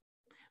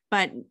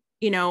 but,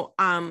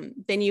 then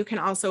you can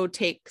also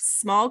take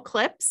small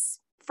clips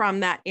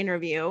from that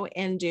interview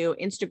and do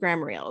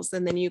Instagram reels.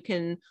 And then you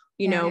can,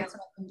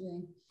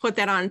 put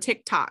that on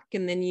TikTok,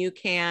 and then you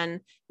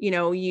can,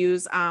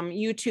 use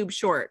YouTube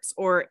shorts,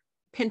 or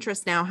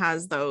Pinterest now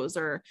has those,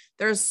 or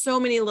there's so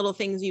many little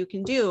things you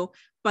can do,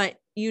 but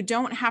you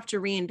don't have to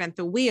reinvent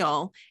the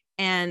wheel.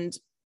 And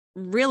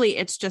really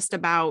it's just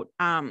about,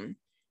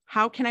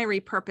 how can I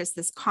repurpose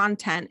this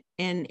content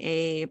in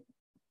a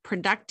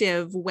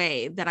productive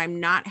way that I'm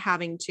not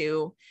having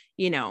to,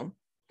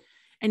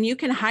 and you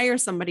can hire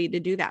somebody to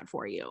do that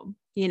for you,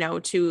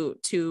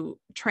 to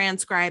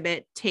transcribe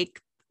it, take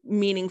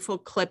meaningful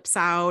clips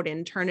out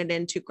and turn it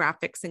into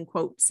graphics and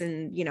quotes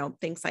and,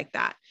 things like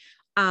that.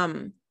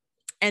 And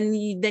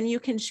then you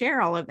can share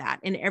all of that.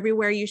 And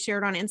everywhere you share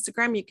it on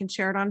Instagram, you can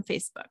share it on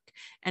Facebook,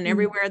 and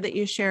everywhere that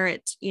you share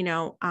it,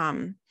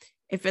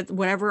 if it's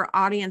whatever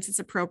audience is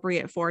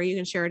appropriate for, you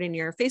can share it in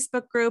your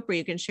Facebook group, or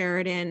you can share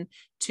it in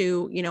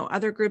to,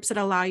 other groups that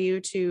allow you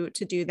to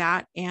do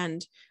that.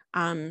 And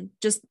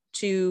just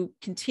to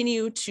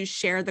continue to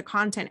share the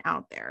content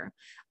out there.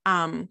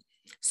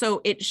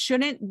 So it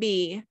shouldn't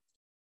be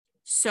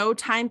so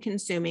time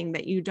consuming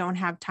that you don't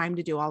have time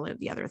to do all of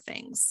the other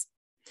things.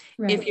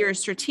 Right. If you're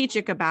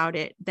strategic about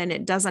it, then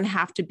it doesn't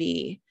have to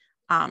be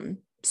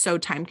so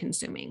time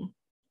consuming.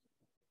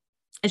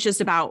 It's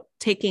just about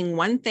taking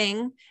one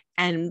thing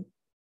and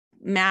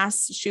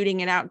mass shooting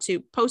it out to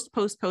post,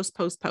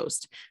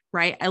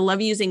 right? I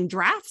love using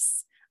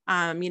drafts.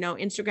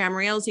 Instagram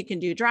Reels, you can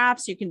do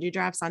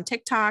drafts on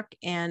TikTok,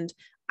 and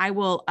I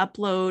will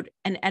upload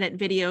and edit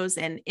videos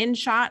in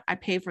InShot. I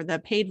pay for the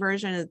paid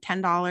version of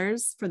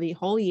 $10 for the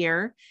whole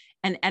year,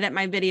 and edit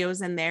my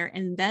videos in there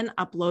and then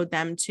upload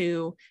them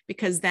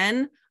because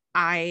then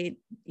I,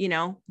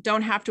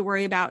 don't have to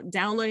worry about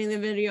downloading the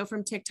video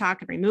from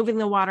TikTok and removing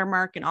the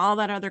watermark and all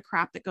that other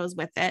crap that goes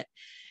with it.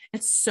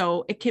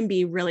 It can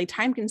be really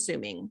time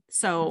consuming.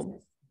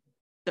 So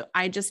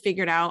I just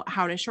figured out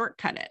how to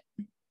shortcut it.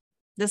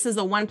 This is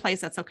the one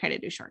place that's okay to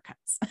do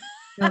shortcuts.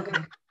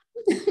 Okay.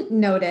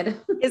 Noted.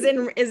 is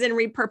in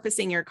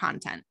repurposing your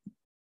content.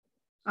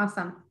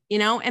 Awesome.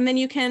 And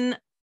then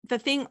the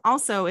thing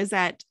also is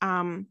that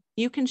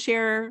you can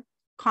share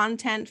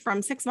content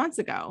from 6 months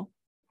ago.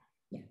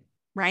 Yeah.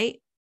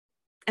 Right?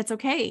 It's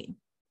okay.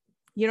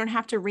 You don't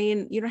have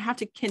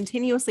to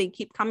continuously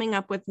keep coming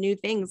up with new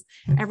things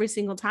every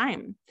single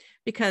time,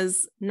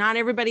 because not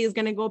everybody is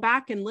going to go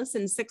back and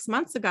listen 6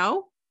 months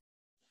ago.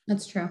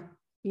 That's true.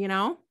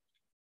 Yeah.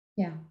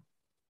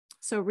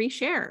 So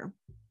reshare.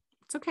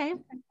 It's okay.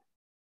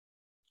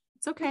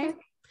 It's okay.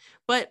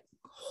 But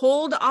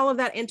hold all of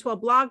that into a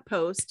blog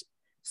post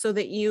so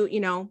that you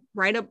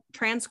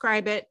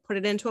transcribe it, put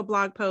it into a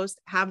blog post,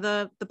 have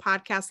the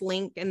podcast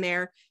link in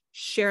there,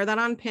 share that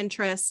on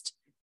Pinterest,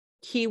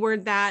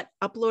 keyword that,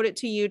 upload it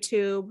to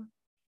YouTube,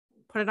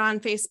 put it on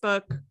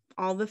Facebook,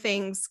 all the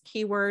things,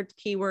 keyword.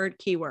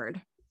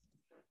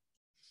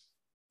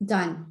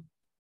 Done.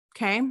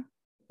 Okay.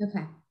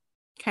 Okay.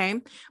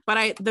 Okay.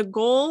 But the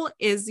goal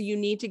is you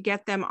need to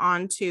get them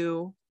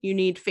you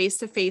need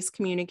face-to-face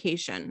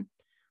communication.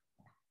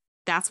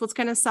 That's what's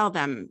going to sell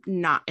them.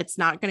 It's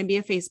not going to be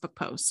a Facebook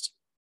post.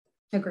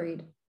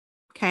 Agreed.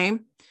 Okay.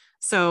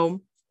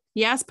 So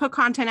yes, put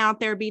content out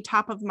there, be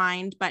top of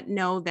mind, but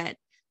know that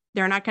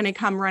they're not going to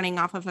come running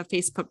off of a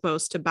Facebook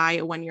post to buy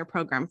a 1-year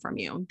program from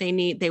you.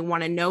 They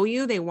want to know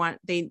you.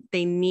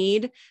 They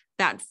need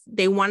that.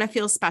 They want to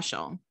feel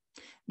special.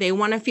 They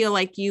want to feel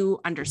like you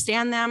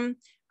understand them.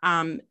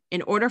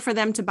 In order for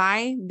them to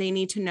buy, they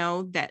need to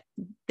know that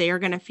they are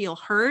going to feel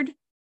heard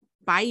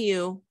by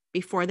you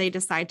before they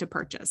decide to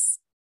purchase.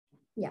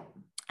 Yeah.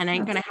 And it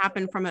ain't going to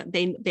happen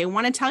they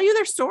want to tell you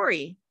their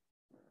story.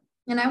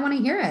 And I want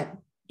to hear it.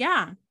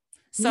 Yeah.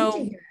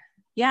 So,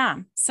 yeah.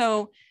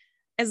 So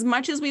as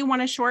much as we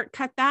want to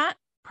shortcut that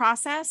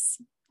process,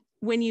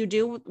 when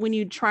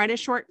you try to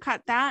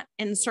shortcut that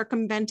and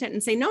circumvent it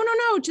and say, no,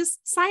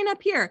 just sign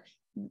up here,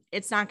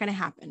 it's not going to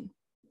happen.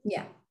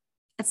 Yeah.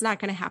 It's not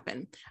going to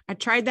happen. I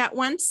tried that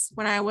once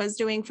when I was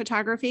doing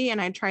photography, and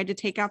I tried to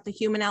take out the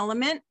human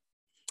element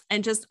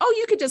and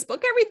you could just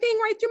book everything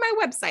right through my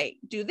website.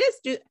 Do this,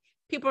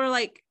 people are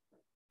like,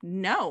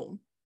 no,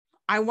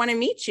 I want to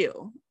meet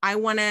you. I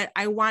want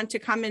to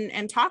come in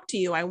and talk to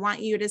you. I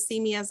want you to see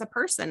me as a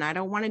person. I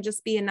don't want to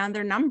just be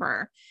another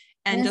number.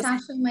 And it's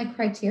actually my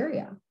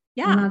criteria.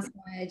 Yeah. And that's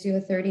why I do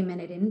a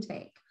 30-minute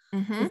intake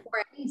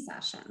before any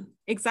session.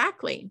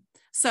 Exactly.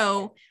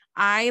 So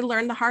I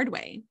learned the hard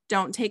way.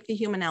 Don't take the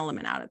human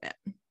element out of it.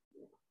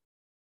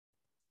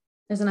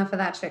 There's enough of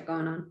that shit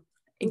going on.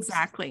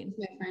 Exactly. Oops,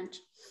 my French.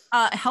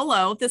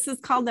 Hello, this is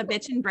called the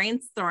Bitch and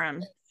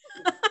Brainstorm.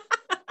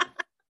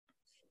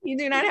 You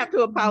do not have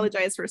to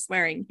apologize for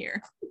swearing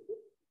here.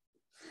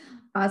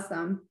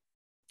 Awesome.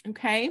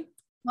 Okay.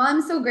 Well,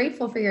 I'm so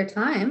grateful for your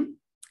time.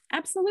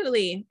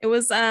 Absolutely. It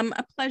was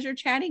a pleasure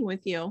chatting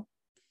with you.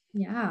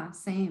 Yeah,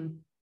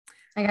 same.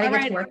 I got to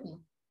get to work now.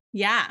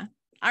 Yeah.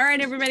 All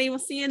right, everybody. We'll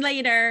see you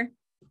later.